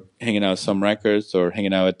neighborhood or hanging out at some records or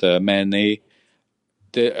hanging out at the matinee.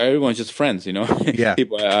 Everyone's just friends, Yeah.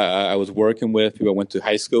 People I was working with, people I went to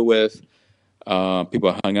high school with, people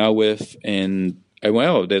I hung out with, and I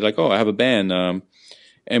went, they're I have a band,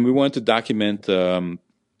 and we wanted to document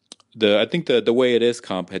I think the Way It Is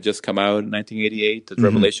comp had just come out in 1988, the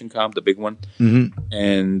Revelation comp, the big one,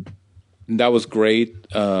 and that was great.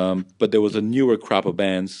 But there was a newer crop of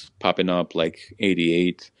bands popping up,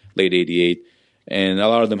 88, late 88, and a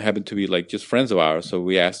lot of them happened to be just friends of ours. So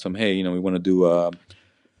we asked them, hey, we want to do a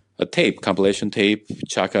compilation tape.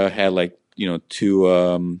 Chaka had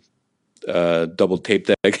two double tape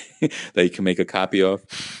deck that you can make a copy of.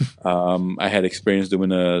 I had experience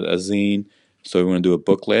doing a zine, so we want to do a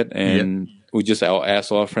booklet, and we just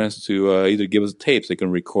asked all our friends to either give us tapes. They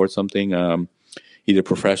can record something either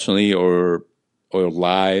professionally or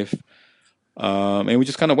live, and we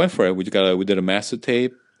just kind of went for it. We did a master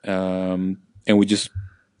tape, and we just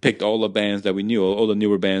picked all the bands that we knew, all the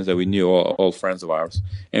newer bands that we knew, all friends of ours.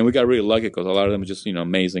 And we got really lucky because a lot of them are just,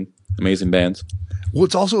 amazing bands. Well,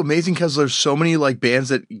 it's also amazing because there's so many bands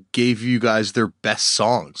that gave you guys their best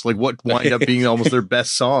songs. What wind up being almost their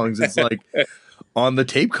best songs is on the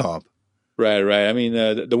tape comp. Right. I mean,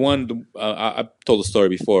 the one, I told the story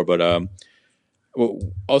before, but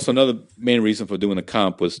also another main reason for doing the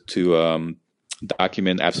comp was to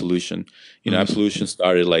document Absolution. Absolution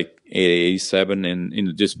started 87,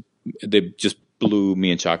 and they just blew me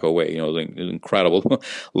and Chaco away. Incredible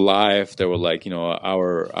live. They were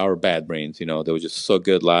our Bad Brains. They were just so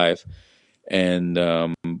good live. And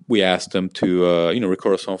we asked them to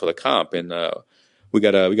record a song for the comp, and we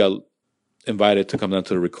got invited to come down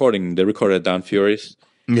to the recording. They recorded at Don Fury's.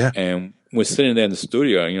 Yeah, and we're sitting there in the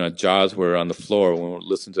studio, jaws were on the floor when we were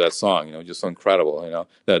listening to that song, just so incredible,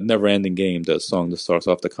 that Never Ending Game, the song that starts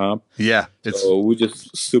off the comp. Yeah. So we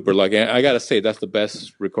just super lucky. And I got to say, that's the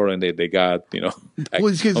best recording they got,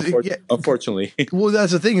 unfortunately. Well,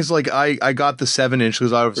 that's the thing is I got the 7-inch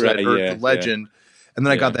because I heard the legend. Yeah. And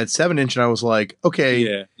then I got that 7-inch and I was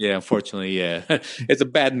okay. Yeah, unfortunately, yeah. It's a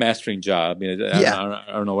bad mastering job. I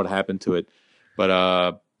don't know what happened to it.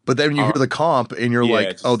 But But then you hear the comp and you're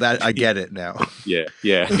like, just, oh, that I get it now. Yeah,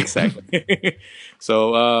 exactly.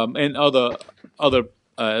 So and other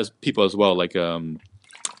as people as well, like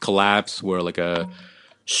Collapse were like a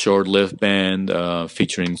short-lived band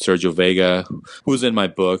featuring Sergio Vega, who's in my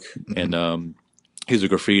book, and he's a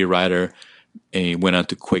graffiti writer, and he went on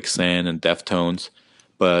to Quicksand and Deftones,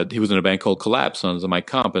 but he was in a band called Collapse on my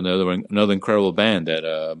comp, and another incredible band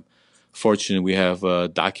that fortunately we have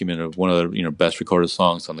documented of one of the best recorded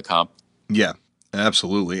songs on the comp. Yeah,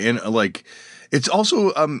 absolutely. And like, it's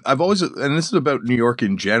also, I've always, and this is about New York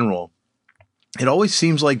in general, it always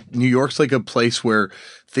seems like New York's like a place where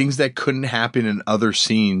things that couldn't happen in other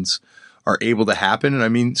scenes are able to happen. And I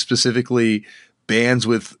mean, specifically bands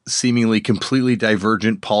with seemingly completely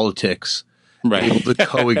divergent politics able to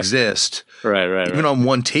coexist. Right. Even on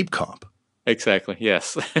one tape comp. Exactly.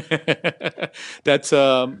 Yes. That's it's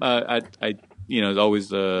always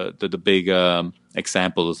the big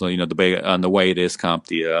examples. The big on the way it is comp,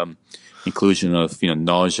 the inclusion of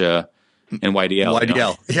nausea and YDL.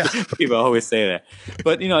 YDL, yeah. People always say that,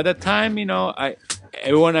 but at that time,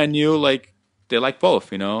 everyone I knew they like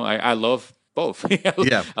both. I love both.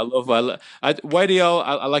 Yeah, I love YDL.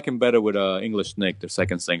 I like him better with English Nick, their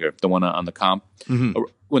second singer, the one on the comp. Mm-hmm.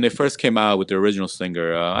 When they first came out with the original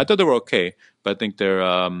singer, I thought they were okay, but I think they're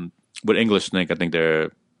with English Nick. I think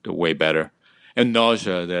they're way better. And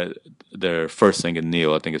Nausea, their first singer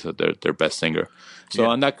Neil, I think is their best singer. So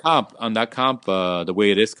on that comp, the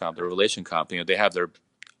way it is comp, the relation comp, they have their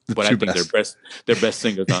best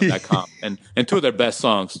singers on that comp, and two of their best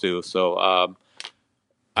songs too. So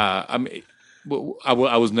I mean, I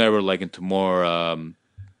was never into more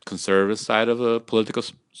conservative side of the political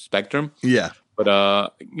spectrum. Yeah,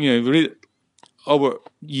 but really over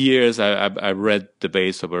years, I read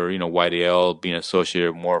debates over YDL being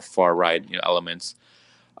associated with more far right elements.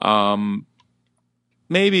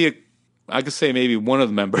 Maybe I could say maybe one of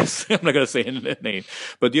the members. I'm not going to say the name,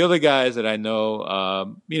 but the other guys that I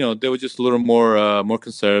know, they were just a little more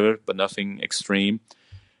conservative, but nothing extreme.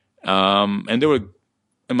 And they were,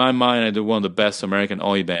 in my mind, they're one of the best American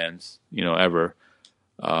oi bands ever,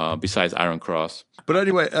 besides Iron Cross. But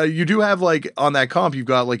anyway, you do have on that comp, you've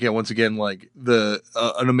got once again the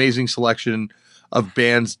an amazing selection of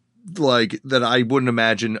bands that I wouldn't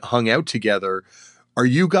imagine hung out together. Are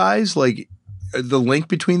you guys the link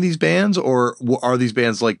between these bands, or are these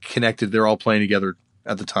bands connected? They're all playing together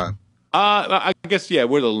at the time. I guess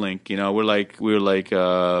we're the link.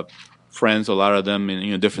 We're friends. A lot of them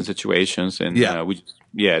in different situations, and I guess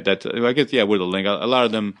we're the link. A lot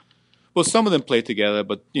of them. Well, some of them played together,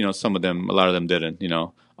 but a lot of them didn't.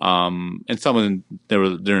 And some of them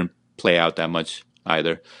didn't play out that much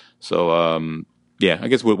either. So I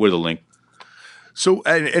guess we're the link. So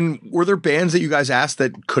and were there bands that you guys asked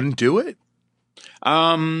that couldn't do it?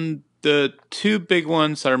 The two big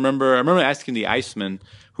ones I remember asking the Iceman,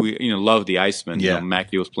 who loved the Iceman. Yeah.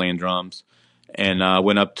 Mackie was playing drums, and I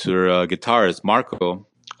went up to their guitarist Marco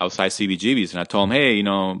outside CBGB's, and I told him, hey,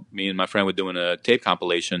 me and my friend were doing a tape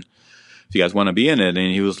compilation. If you guys want to be in it,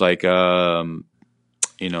 and he was like, can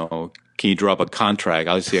you draw up a contract?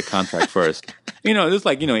 I'll see a contract first. It was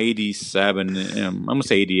 87, I'm gonna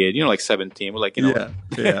say 88. 17. We're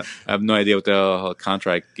yeah. I have no idea what the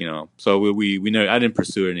contract. So we never. I didn't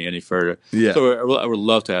pursue it any further. Yeah. So I would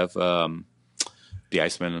love to have the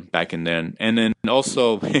Iceman back in then, and then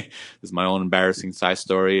also this is my own embarrassing side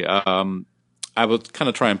story. I would kind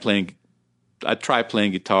of I tried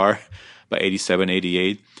playing guitar by 87,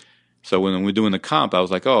 88. So when we're doing the comp, I was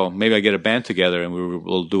like, oh, maybe I get a band together and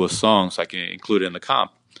we'll do a song so I can include it in the comp.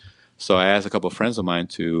 So I asked a couple of friends of mine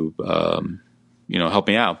to, help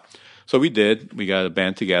me out. So we did. We got a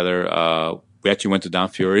band together. We actually went to Down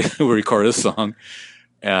Fury. We recorded a song.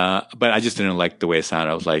 But I just didn't like the way it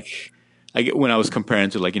sounded. I was like, when I was comparing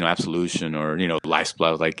to Absolution or, Life's Blood,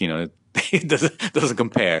 I was like, it doesn't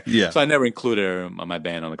compare. Yeah. So I never included my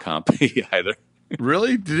band on the comp either.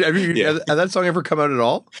 Really? Has that song ever come out at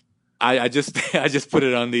all? I just put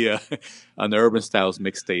it on the Urban Styles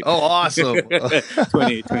mixtape. Oh, awesome!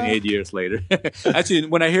 28 years later. Actually,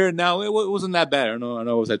 when I hear it now, it wasn't that bad. I don't know.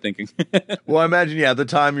 What was I thinking? Well, I imagine at the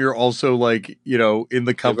time you're also in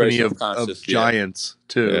the company of giants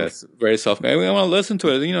too. Yes, very self. I want to listen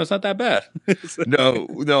to it. It's not that bad. No,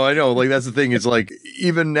 I know. That's the thing. It's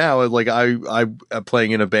even now, I'm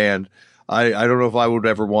playing in a band. I don't know if I would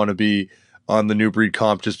ever want to be on the New Breed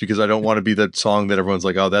comp just because I don't want to be that song that everyone's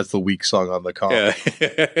like, oh, that's the weak song on the comp. Yeah.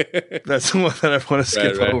 That's the one that I want to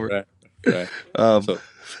skip over. Right.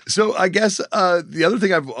 So I guess the other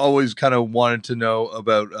thing I've always kind of wanted to know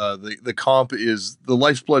about the comp is the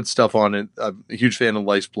Life's Blood stuff on it. I'm a huge fan of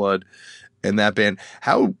Life's Blood. and that band.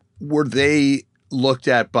 How were they looked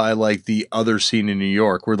at by like the other scene in New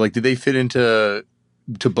York? Did they fit into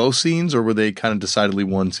both scenes, or were they kind of decidedly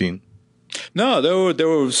one scene? No, they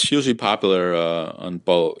were hugely popular on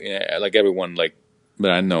both. Yeah, like everyone, like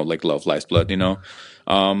but I know, like Love Lies Blood.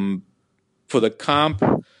 For the comp,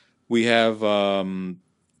 we have 2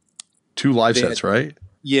 live sets, right?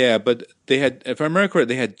 Yeah, but they had, if I remember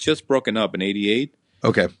correctly, they had just broken up in '88.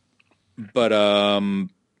 Okay. But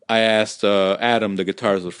I asked Adam, the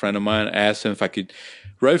guitarist, a friend of mine, I asked him if I could,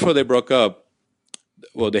 right before they broke up,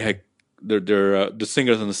 well, they had the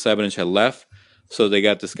singers on the 7-inch had left, so they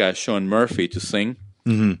got this guy, Sean Murphy, to sing.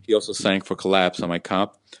 Mm-hmm. He also sang for Collapse on my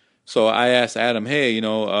comp. So I asked Adam, hey, I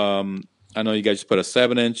know you guys just put a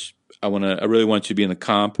 7-inch. I really want you to be in the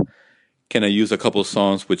comp. Can I use a couple of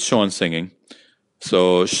songs with Sean singing?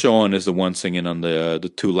 So Sean is the one singing on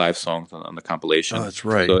the 2 live songs on the compilation. Oh, that's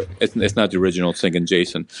right. So it's not the original singing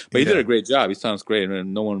Jason, but he did a great job. He sounds great,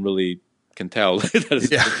 and no one really can tell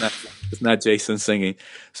that it's not Jason singing.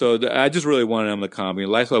 So I just really wanted him to come.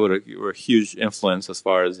 Lifestyle were a huge influence as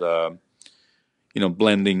far as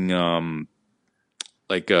blending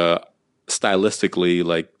stylistically,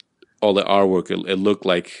 like all the artwork. It looked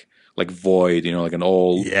like Void, like an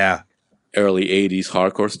old early '80s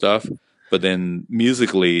hardcore stuff. But then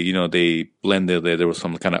musically, they blended it. There was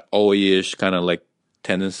some kind of Oi-ish kind of like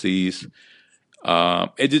tendencies.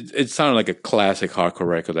 It sounded like a classic hardcore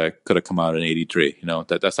record that could have come out in '83.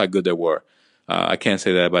 That's how good they were. I can't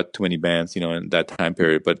say that about too many bands, in that time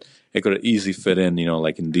period, but it could have easily fit in,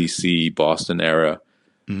 like in DC, Boston era.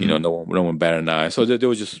 Mm-hmm. No one better than I. So they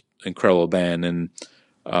were just incredible band, and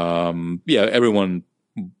everyone,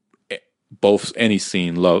 both any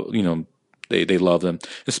scene, love. They love them,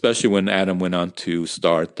 especially when Adam went on to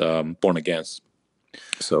start Born Against.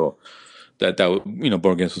 So that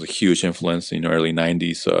Born Against was a huge influence in the early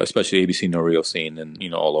 '90s, especially ABC No Real scene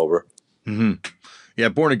and all over. Mm-hmm. Yeah,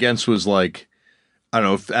 Born Against was like, I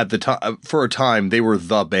don't know, at the time, for a time they were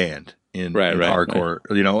the band in hardcore.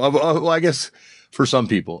 Right. I guess for some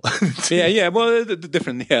people. Well,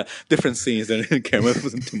 the different scenes, and camera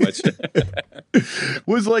wasn't too much.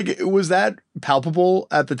 Was that palpable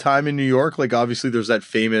at the time in New York? Like, obviously there's that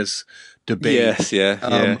famous debate.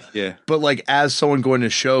 Yes, But like, as someone going to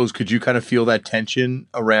shows, could you kind of feel that tension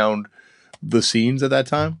around the scenes at that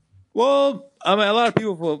time? Well, I mean, a lot of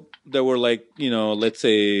people that were like, let's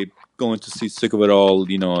say going to see Sick of It All,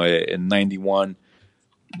 in '91,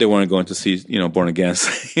 they weren't going to see, Born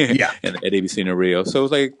Against at ABC in Rio. So it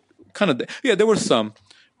was like kind of, there were some,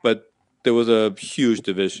 but there was a huge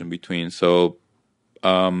division between. So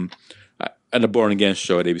at a Born Against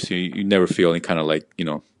show at ABC, you never feel any kind of like,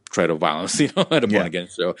 threat of violence, at a Born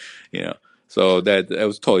Against show, So that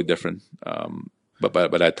was totally different. But by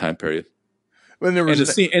that time period. When there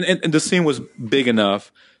was and the scene was big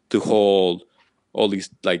enough to hold all these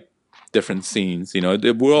like different scenes, they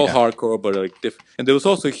were all hardcore, but like different. And there was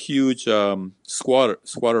also a huge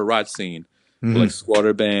squatter rot scene, like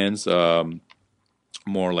squatter bands,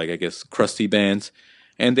 more like I guess crusty bands,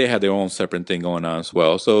 and they had their own separate thing going on as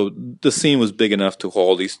well. So the scene was big enough to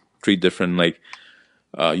hold these 3 different like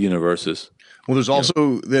universes. Well, there's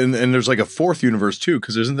also and there's like a 4th universe too,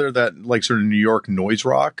 because isn't there that like sort of New York noise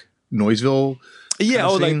rock, Noiseville? Yeah,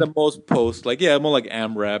 like the most post, like more like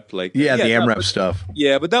AMRAP, like the AMRAP stuff.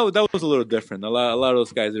 Yeah, but that was a little different. A lot of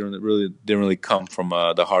those guys didn't really come from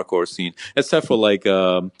the hardcore scene, except for like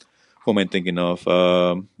who am I thinking of?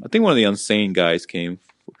 I think one of the Unsane guys came,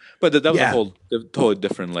 but that was a whole totally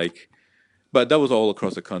different like. But that was all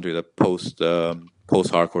across the country. The post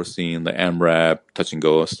hardcore scene, the AMRAP, Touch and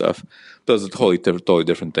Go stuff. That was a totally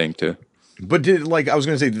different thing too. But did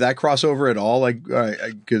did that cross over at all? Like,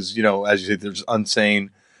 because as you say, there's Unsane.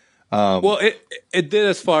 Well, it did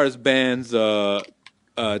as far as bands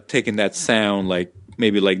taking that sound, like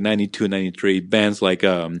maybe like 92, 93. Bands like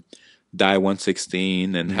Die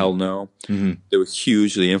 116 and Hell No. Mm-hmm. They were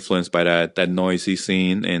hugely influenced by that noisy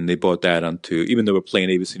scene, and they brought that onto. Even though they were playing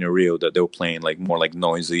ABC in Rio, that they were playing like more like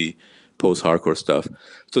noisy post-hardcore stuff.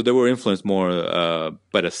 So they were influenced more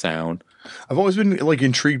by the sound. I've always been like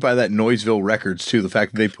intrigued by that Noiseville Records too. The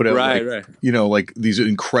fact that they put out like these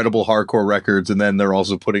incredible hardcore records, and then they're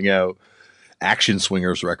also putting out Action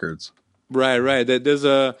Swingers records. Right. There's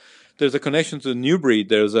a connection to New Breed.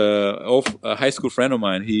 There's a high school friend of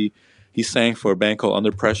mine. He sang for a band called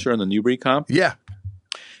Under Pressure on the New Breed comp. Yeah.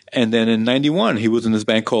 And then in '91, he was in this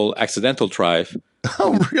band called Accidental Tribe.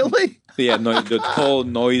 Oh, really? Yeah, the whole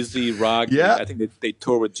noisy rock. Yeah. I think they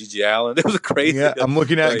toured with Gigi Allen. It was crazy. Yeah, I'm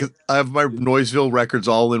looking at, Like, because I have my Noiseville records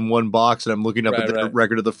all in one box, and I'm looking up at the right.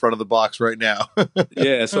 record at the front of the box right now.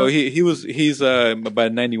 Yeah, so he's by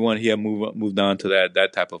 91 he had moved on to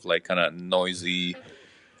that type of like kind of noisy,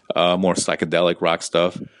 more psychedelic rock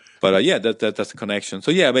stuff. But yeah, that's a connection.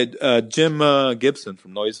 So yeah, but Jim Gibson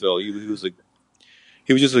from Noiseville,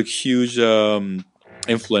 he was just a huge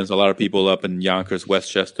influence. A lot of people up in Yonkers,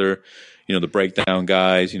 Westchester, the breakdown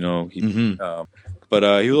guys.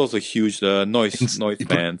 But he was also a huge noise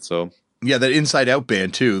fan. So Yeah, that Inside Out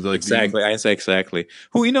band too. Like exactly, I say exactly.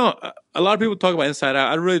 Who a lot of people talk about Inside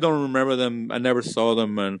Out. I really don't remember them. I never saw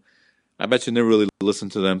them, and I bet you never really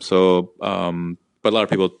listened to them. So, but a lot of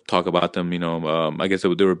people talk about them. I guess they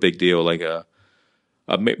were a big deal. Like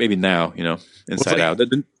maybe now, Inside Out,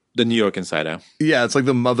 the New York Inside Out. Yeah, it's like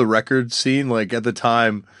the Mother Records scene. Like at the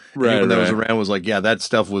time, anyone that was around was like, yeah, that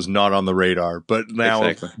stuff was not on the radar. But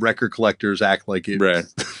now record collectors act like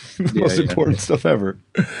it's the most important stuff ever.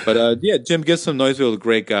 But Jim Gibson, Noiseville, was a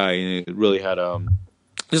great guy. And he really had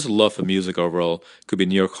just a love for music overall. Could be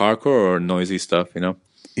New York hardcore or noisy stuff,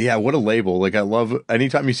 Yeah, what a label. Like, I love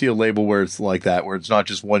anytime you see a label where it's like that, where it's not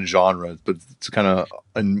just one genre, but it's kind of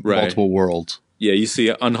in multiple worlds. Yeah, you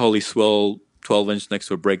see Unholy Swell 12-inch next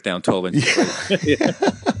to a Breakdown 12-inch. Yeah.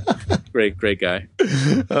 Great guy.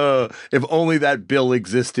 If only that bill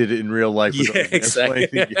existed in real life. Yeah, exactly.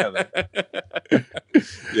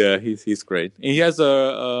 Yeah, he's great. And he has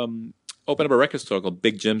opened up a record store called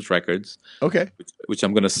Big Jim's Records. Okay. Which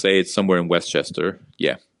I'm going to say it's somewhere in Westchester.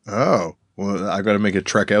 Yeah. Oh, well, I got to make a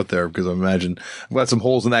trek out there because I imagine I've got some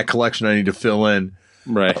holes in that collection I need to fill in.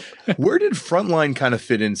 Right. Where did Frontline kind of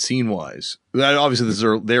fit in scene wise?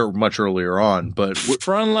 Obviously, they're much earlier on, but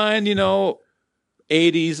Frontline,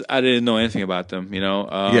 80s, I didn't know anything about them.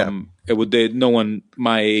 No one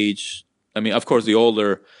my age. I mean, of course, the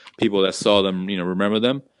older people that saw them, remember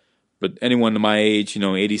them. But anyone my age,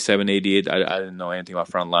 87, 88, I didn't know anything about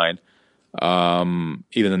Frontline.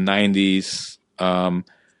 Even the 90s.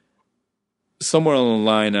 Somewhere along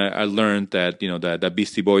the line, I learned that that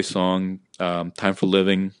Beastie Boys song, "Time for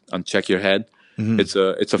Living" on Check Your Head. Mm-hmm. It's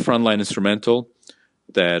a Frontline instrumental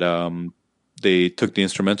that they took the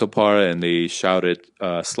instrumental part and they shouted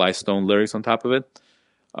Sly Stone lyrics on top of it.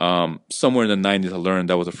 Somewhere in the 90s, I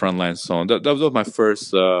learned that was a Frontline song. That was my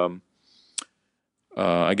first,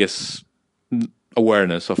 I guess,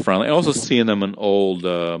 awareness of Frontline. And also seeing them in old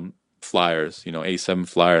flyers, A7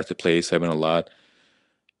 flyers. They play A7 a lot.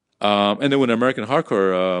 And then when the American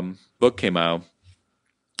Hardcore book came out,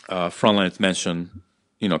 Frontline's mentioned,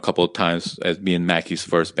 a couple of times as being Mackey's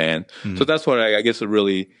first band. Mm-hmm. So that's what I guess it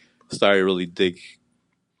really started to really dig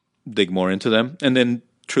more into them. And then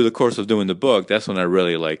through the course of doing the book, that's when I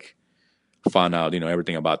really found out,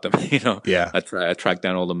 everything about them. Yeah. I tracked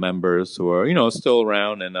down all the members who are, still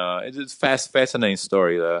around, and it's fascinating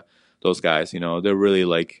story. Those guys, they're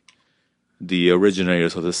really the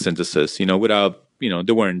originators of the synthesis. Without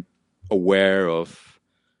they weren't aware of.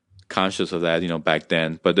 Conscious of that, back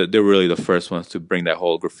then, but they're really the first ones to bring that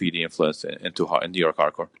whole graffiti influence into New York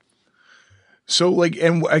hardcore. So,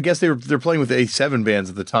 and I guess they're playing with A7 bands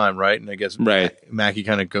at the time, right? And I guess Mackie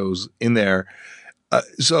kind of goes in there.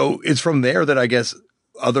 So it's from there that I guess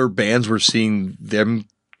other bands were seeing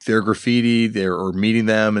their graffiti, or meeting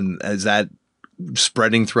them, and is that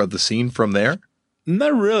spreading throughout the scene from there?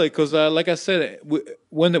 Not really, because like I said,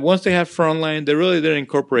 once they had Frontline, they really didn't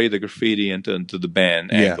incorporate the graffiti into the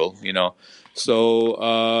band angle,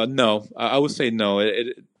 So no, I would say no.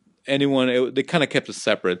 They kind of kept it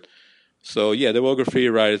separate. So yeah, there were graffiti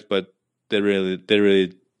writers, but they really,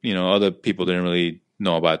 other people didn't really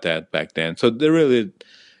know about that back then. So they really,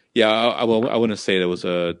 I wouldn't say they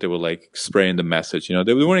were spraying the message.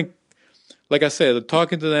 They weren't, like I said,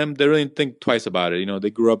 talking to them, they really didn't think twice about it.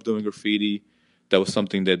 They grew up doing graffiti. That was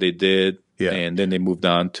something that they did, and then they moved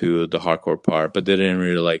on to the hardcore part. But they didn't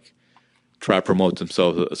really try to promote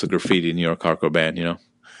themselves as a graffiti New York hardcore band.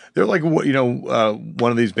 They're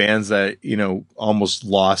one of these bands that almost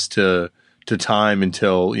lost to time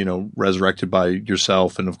until resurrected by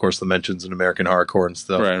yourself, and of course the mentions in American Hardcore and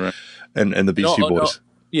stuff, right, and the Beastie Boys.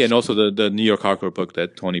 Yeah, and also the New York hardcore book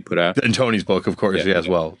that Tony put out. And Tony's book, of course, as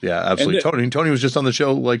well. Yeah, absolutely. Tony was just on the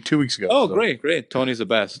show 2 weeks ago. Oh, so. Great. Tony's the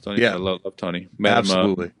best. I love Tony.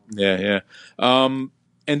 Absolutely. Yeah. And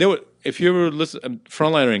they were, if you ever listen,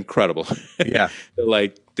 Frontline are incredible. Yeah.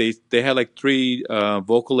 they had 3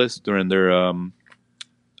 vocalists during their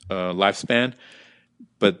lifespan,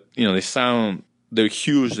 but they're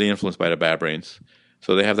hugely influenced by the Bad Brains.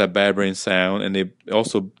 So they have that Bad Brain sound, and they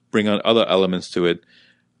also bring on other elements to it.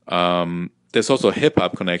 there's also a hip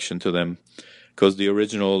hop connection to them because the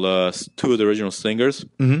original two of the original singers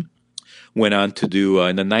went on to do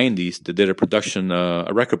in the '90s. They did a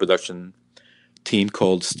record production team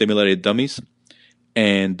called Stimulated Dummies,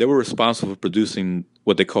 and they were responsible for producing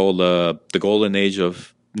what they call the golden age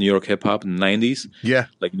of New York hip hop in the '90s. Yeah,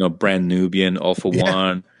 like Brand Nubian, Alpha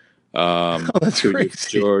One. That's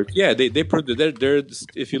crazy. George. Yeah, they produced. They're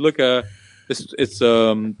if you look it's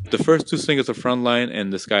the first two singers of Frontline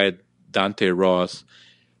and this guy Dante Ross.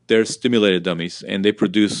 They're Stimulated Dummies, and they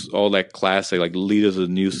produce all that classic, like Leaders of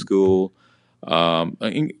the New School,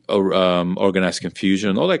 Organized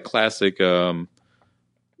Confusion, all that classic early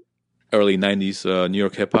 '90s New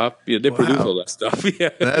York hip hop. Yeah, they produce all that stuff. Yeah,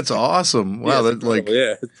 that's awesome. Wow, that's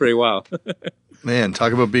it's pretty wild. Man,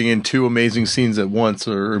 talk about being in two amazing scenes at once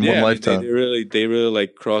or in one lifetime. They really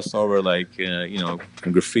like cross over, like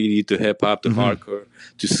from graffiti to hip hop to hardcore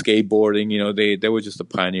to skateboarding. They were just the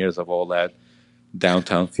pioneers of all that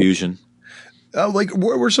downtown fusion. Like,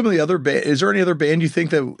 what were some of the other bands? Is there any other band you think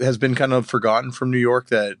that has been kind of forgotten from New York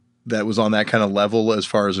that was on that kind of level as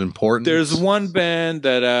far as importance? There's one band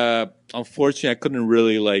that unfortunately I couldn't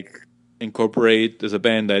really like incorporate. There's a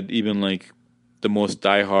band that even like the most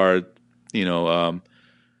diehard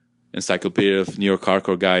encyclopedia of New York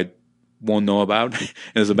hardcore guy won't know about. And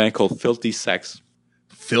there's a band called Filthy Sex.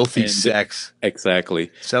 Filthy Sex.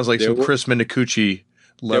 Exactly. Sounds like Chris Minicucci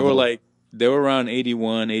level. They were around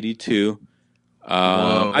 81, 82.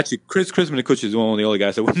 Actually, Chris Minicucci is one of the only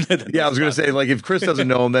guys that wouldn't. Yeah, I was going to say, like, if Chris doesn't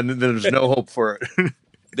know him, then there's no hope for it.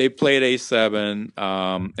 They played A7,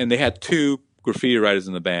 and they had two graffiti writers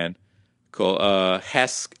in the band called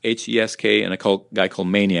Hesk, Hesk, and a guy called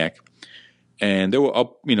Maniac. And they were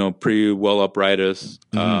pretty well up writers.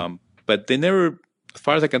 But they never, as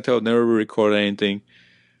far as I can tell, never recorded anything.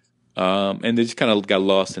 And they just kind of got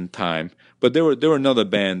lost in time. But they were another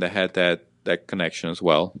band that had that connection as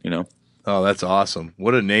well, Oh, that's awesome.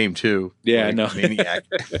 What a name, too. Yeah, I know. Maniac.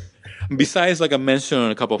 Besides, like, a mention on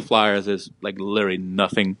a couple of flyers, there's, like, literally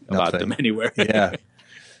nothing about them anywhere. Yeah.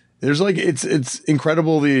 There's, like, it's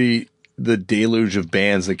incredible the deluge of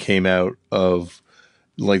bands that came out of,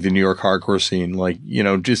 like, the New York hardcore scene. Like,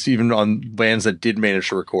 just even on bands that did manage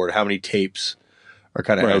to record, how many tapes are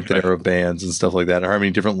kind of out there of bands and stuff like that, or how many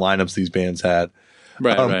different lineups these bands had.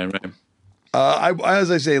 Right.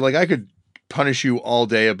 As I say, like, I could punish you all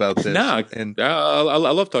day about this. No, and I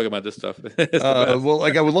love talking about this stuff. Well,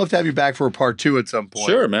 like, I would love to have you back for a part 2 at some point.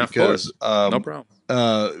 Sure, man. Because, of course. No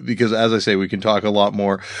problem. Because, as I say, we can talk a lot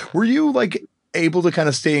more. Were you, like, able to kind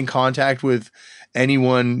of stay in contact with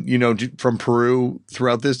anyone, from Peru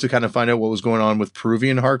throughout this to kind of find out what was going on with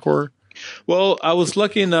Peruvian hardcore? Well, I was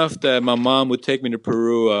lucky enough that my mom would take me to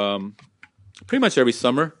Peru pretty much every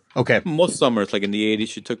summer. Okay. Most summers, like in the 80s,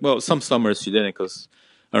 she took. Well, some summers she didn't because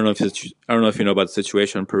I don't know if you know about the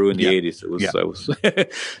situation in Peru in the 80s. It was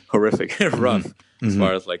horrific, rough as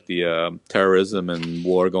far as like the terrorism and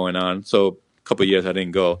war going on. So a couple of years I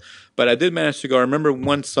didn't go, but I did manage to go. I remember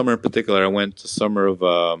one summer in particular. I went to summer of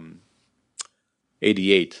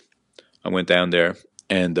 '88. I went down there,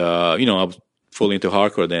 and I was fully into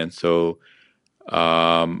hardcore then. So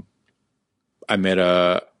I met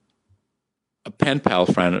a pen pal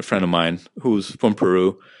friend of mine who's from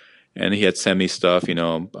Peru, and he had sent me stuff,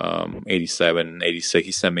 87, 86.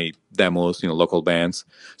 He sent me demos, local bands.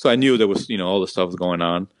 So I knew there was, all the stuff was going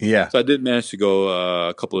on. Yeah. So I did manage to go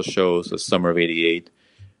a couple of shows the summer of '88,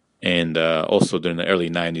 and also during the early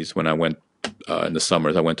 '90s when I went in the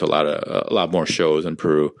summers, I went to a lot more shows in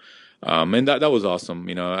Peru. And that was awesome.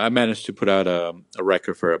 I managed to put out a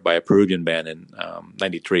record by a Peruvian band in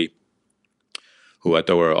 '93. Who I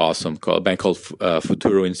thought were awesome, a band called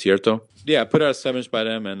Futuro Incierto. Yeah, I put out a 7-inch by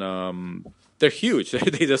them, and they're huge.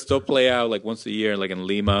 They just still play out like once a year, like in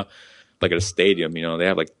Lima, like at a stadium. They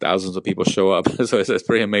have like thousands of people show up, so it's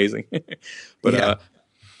pretty amazing. I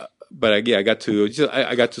got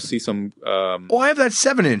to see some. I have that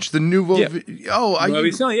 7-inch, the Nouveau. Yeah.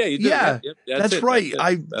 You do. Yeah, that's right.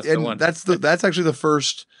 That's actually the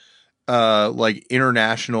first. Like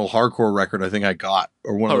international hardcore record I think I got,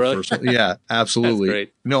 or one of the first ones. Yeah, absolutely. That's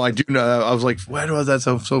great. No, I do know. I was like, why was that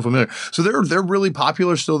so familiar? So they're really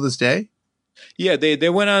popular still this day? Yeah, they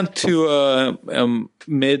went on to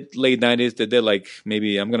mid late '90s. They did like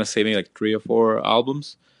maybe like 3 or 4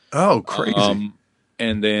 albums. Oh, crazy!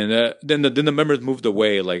 And then the members moved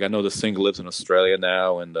away. Like I know the singer lives in Australia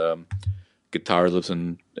now, and guitar lives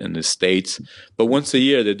in the States. But once a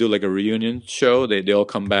year they do like a reunion show. They all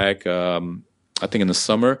come back. I think in the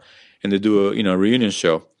summer, and they do a reunion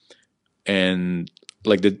show. And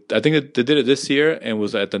like I think they did it this year, and it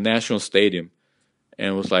was at the National Stadium, and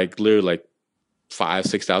it was like literally like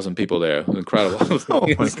 6,000 people there. It was incredible. Oh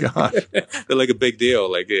my god! They're like a big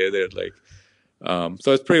deal. Like they're like,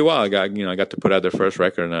 so it's pretty wild. I got to put out their first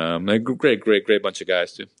record. A great bunch of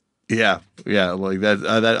guys too. Yeah, like that.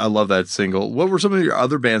 I love that single. What were some of your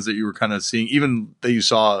other bands that you were kind of seeing, even that you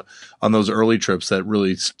saw on those early trips, that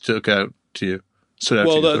really stood out to you?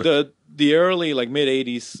 Well, the early like mid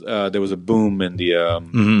 '80s, there was a boom in the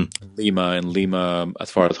Lima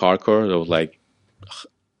as far as hardcore. There was like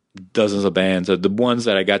dozens of bands. The ones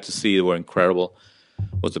that I got to see that were incredible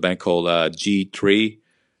was a band called G3.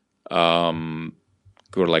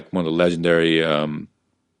 Were like one of the legendary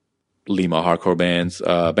Lima hardcore bands.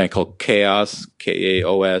 A band called Chaos,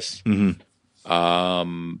 Kaos.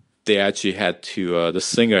 They actually had to. The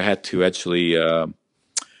singer had to actually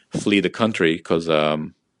flee the country because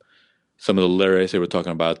some of the lyrics they were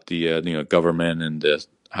talking about the government and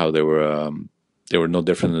how they were no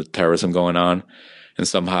different than the terrorism going on, and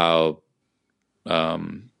somehow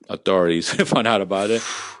authorities found out about it.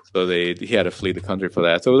 So he had to flee the country for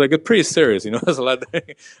that. So it was like pretty serious, There's a lot.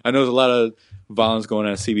 I know there's a lot of violence going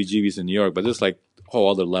on at CBGBs in New York, but this like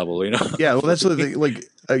whole other level, Yeah, well, that's the thing. Like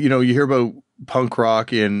you hear about punk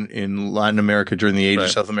rock in Latin America during the '80s,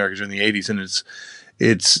 right. South America during the '80s, and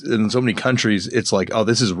it's in so many countries. It's like, oh,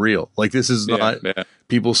 this is real. Like this is not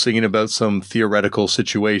people singing about some theoretical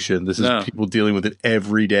situation. This is people dealing with it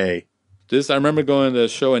every day. I remember going to the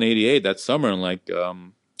show in '88 that summer, and like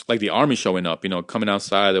the army showing up, coming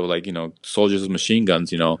outside. They were like, soldiers with machine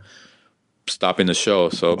guns, stopping the show.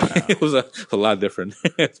 So it was a lot different.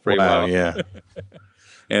 It's pretty wild. Yeah.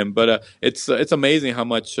 But it's amazing how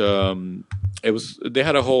much it was. They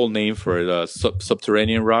had a whole name for it,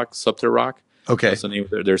 subterranean rock, subter rock. Okay, that's the name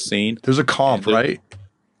of their scene. There's a comp, right?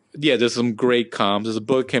 Yeah, there's some great comps. There's a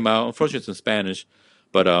book came out. Unfortunately, it's in Spanish,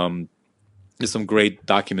 but there's some great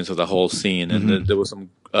documents of the whole scene. And there was some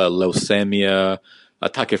leucemia,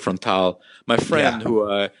 ataque frontal. My friend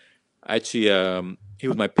who actually he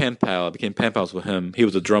was my pen pal. I became pen pals with him. He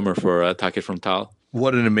was a drummer for ataque frontal.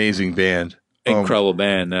 What an amazing band! Incredible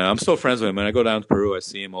band. I'm still friends with him. When I go down to Peru, I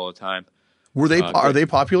see him all the time. Are they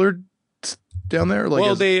popular down there?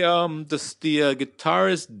 Like, the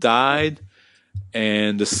guitarist died,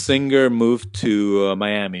 and the singer moved to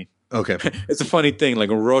Miami. Okay, it's a funny thing. Like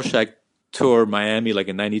when Rorschach toured Miami, like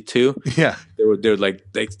in '92. Yeah, they're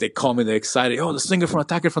like they called me. They're excited. Oh, the singer from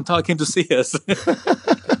Ataque Frontal came to see us.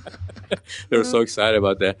 They were so excited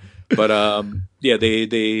about that. But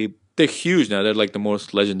they're huge now. They're like the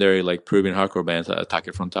most legendary like Peruvian hardcore bands,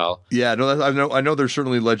 Ataque Frontal. Yeah, no, I know they're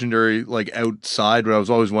certainly legendary like outside, but I was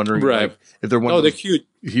always wondering like, if they're one. Oh, they're huge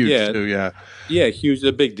too. Yeah, huge. They're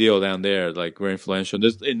a big deal down there. Like very influential.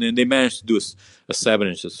 And they managed to do a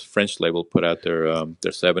 7-inch. This French label put out their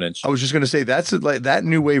 7-inch. I was just going to say that's like that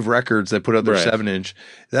New Wave Records that put out their 7-inch.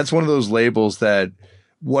 That's one of those labels that.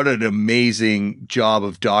 What an amazing job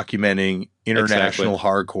of documenting international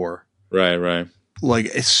hardcore. Right. Like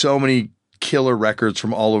it's so many killer records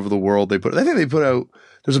from all over the world. I think they put out.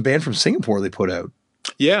 There's a band from Singapore they put out.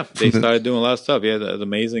 Yeah, they started doing a lot of stuff. Yeah, the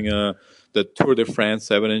amazing. The Tour de France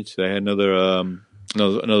 7-inch. They had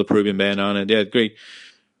another Peruvian band on it. Yeah, great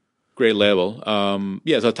label.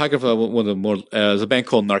 So talking about one of the more. There's a band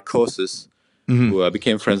called Narcosis who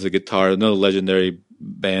became friends with guitar. Another legendary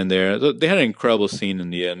band there. They had an incredible scene in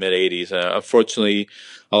the mid '80s. Unfortunately,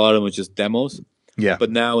 a lot of them were just demos. Yeah. But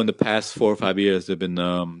now in the past 4 or 5 years, they've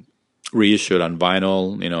been reissued on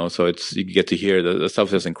vinyl. So you get to hear the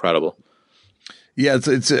stuff is incredible. Yeah,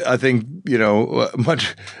 it's I think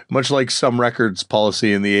much like some records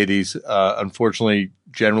policy in the '80s. Unfortunately,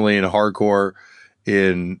 generally in hardcore,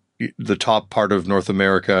 in the top part of North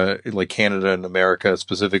America, like Canada and America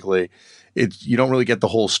specifically. You don't really get the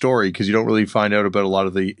whole story because you don't really find out about a lot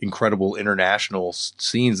of the incredible international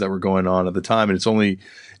scenes that were going on at the time. And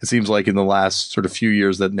it seems like in the last sort of few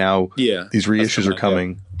years that now these reissues are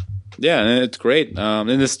coming. Yeah, and it's great. And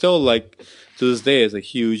it's still like to this day is a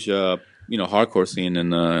huge, hardcore scene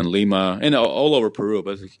in Lima and all over Peru.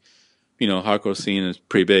 But hardcore scene is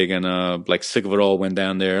pretty big, and like Sick of It All went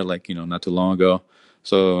down there like not too long ago.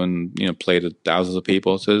 So and played to thousands of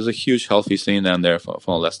people. So there's a huge healthy scene down there for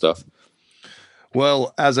all that stuff.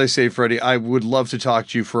 Well, as I say, Freddie, I would love to talk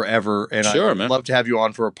to you forever, and I'd love to have you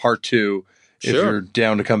on for a part 2 if you're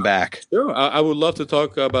down to come back. Sure, I would love to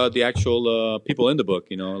talk about the actual people in the book.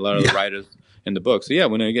 A lot of the writers in the book. So yeah, I'd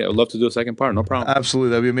love to do a second part. No problem. Absolutely,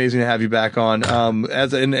 that'd be amazing to have you back on. There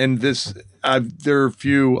are a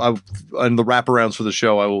few on the wraparounds for the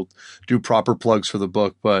show. I will do proper plugs for the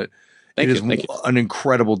book, but it is an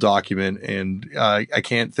incredible document, and I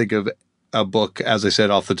can't think of a book, as I said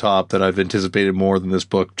off the top, that I've anticipated more than this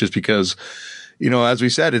book, just because as we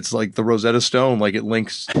said, it's like the Rosetta Stone. Like it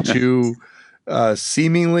links to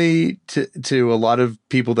seemingly to a lot of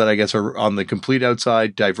people that I guess are on the complete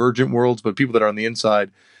outside, divergent worlds, but people that are on the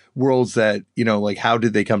inside worlds that, like how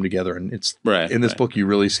did they come together? And it's in this book, you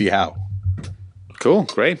really see how. Cool.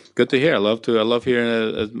 Great. Good to hear. I love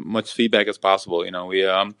hearing as much feedback as possible. We,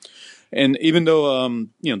 and even though,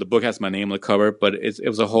 the book has my name on the cover, but it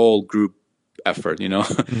was a whole group effort,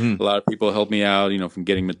 Mm-hmm. A lot of people helped me out, from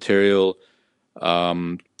getting material,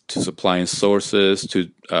 to supplying sources,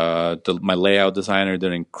 to my layout designer did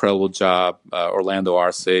an incredible job, Orlando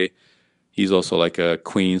Arce. He's also like a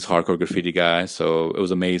Queens hardcore graffiti guy, so it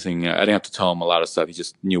was amazing. I didn't have to tell him a lot of stuff. He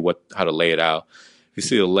just knew how to lay it out. If you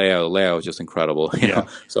see the layout was just incredible. You know?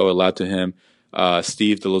 So a lot to him.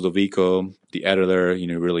 Steve DeLodovico, the editor,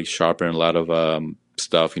 really sharpened a lot of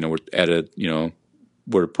stuff. Were edited,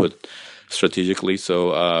 were put strategically.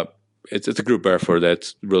 So it's a group effort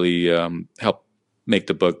that's really helped make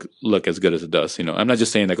the book look as good as it does. I'm not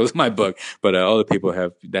just saying that because it's my book, but other people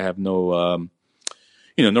have no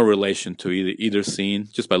no relation to either scene.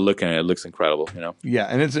 Just by looking at it, it looks incredible. Yeah,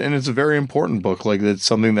 and it's a very important book. Like it's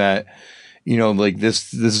something that like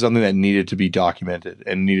this is something that needed to be documented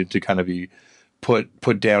and needed to kind of be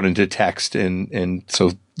put down into text, and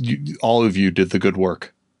so all of you did the good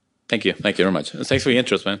work. Thank you very much. Thanks for your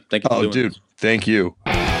interest, man. Thank you. Oh, dude, thank you.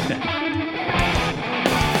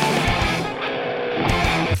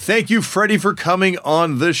 Thank you, Freddy, for coming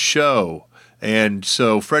on the show. And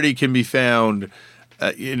so Freddy can be found,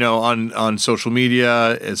 on social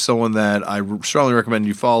media as someone that I strongly recommend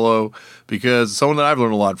you follow, because someone that I've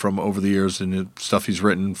learned a lot from over the years and stuff he's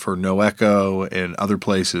written for No Echo and other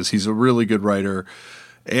places. He's a really good writer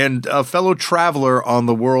and a fellow traveler on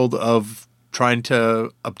the world of trying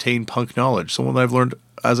to obtain punk knowledge. Someone that I've learned,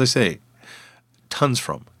 as I say, tons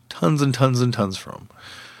and tons from.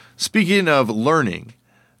 Speaking of learning,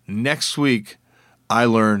 next week, I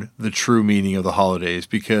learn the true meaning of the holidays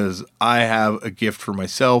because I have a gift for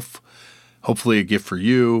myself, hopefully a gift for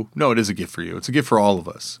you. No, it is a gift for you. It's a gift for all of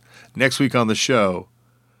us. Next week on the show,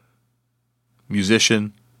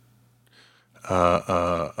 musician,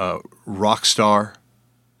 rock star,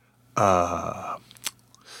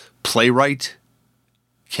 playwright,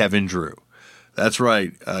 Kevin Drew. That's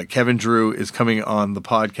right. Kevin Drew is coming on the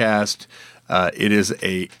podcast. It is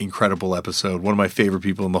an incredible episode. One of my favorite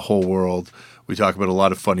people in the whole world. We talk about a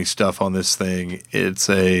lot of funny stuff on this thing. It's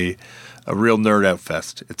a real nerd out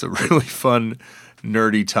fest. It's a really fun,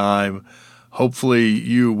 nerdy time. Hopefully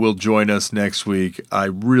you will join us next week. I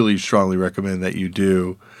really strongly recommend that you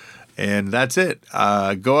do. And that's it.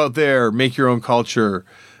 Go out there, make your own culture.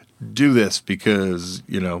 Do this because,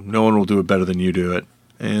 no one will do it better than you do it.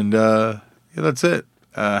 And that's it.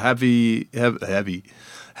 Have a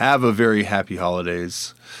very happy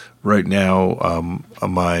holidays. Right now,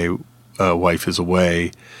 my wife is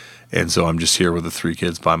away, and so I'm just here with the 3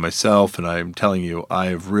 kids by myself, and I'm telling you, I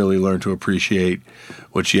have really learned to appreciate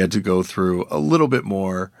what she had to go through a little bit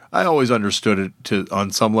more. I always understood it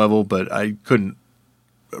on some level, but I couldn't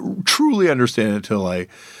truly understand it until I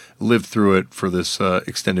lived through it for this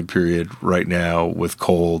extended period right now with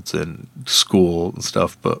colds and school and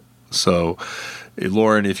stuff. But so,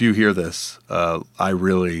 Lauren, if you hear this, I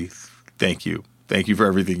really thank you. Thank you for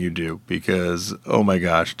everything you do because, oh my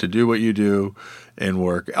gosh, to do what you do and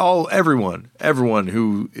work, everyone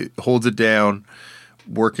who holds it down,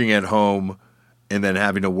 working at home and then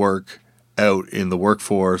having to work out in the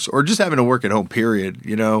workforce or just having to work at home, period.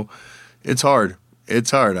 It's hard.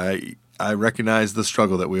 It's hard. I recognize the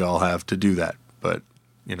struggle that we all have to do that, but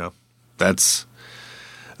that's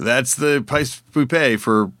the price we pay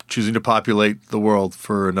for choosing to populate the world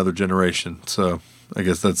for another generation. So I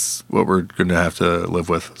guess that's what we're going to have to live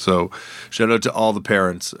with. So shout out to all the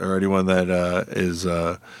parents or anyone that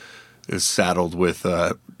is saddled with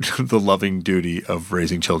the loving duty of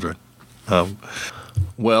raising children.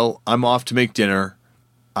 Well, I'm off to make dinner.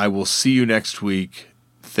 I will see you next week.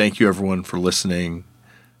 Thank you, everyone, for listening.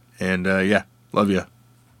 And, love you.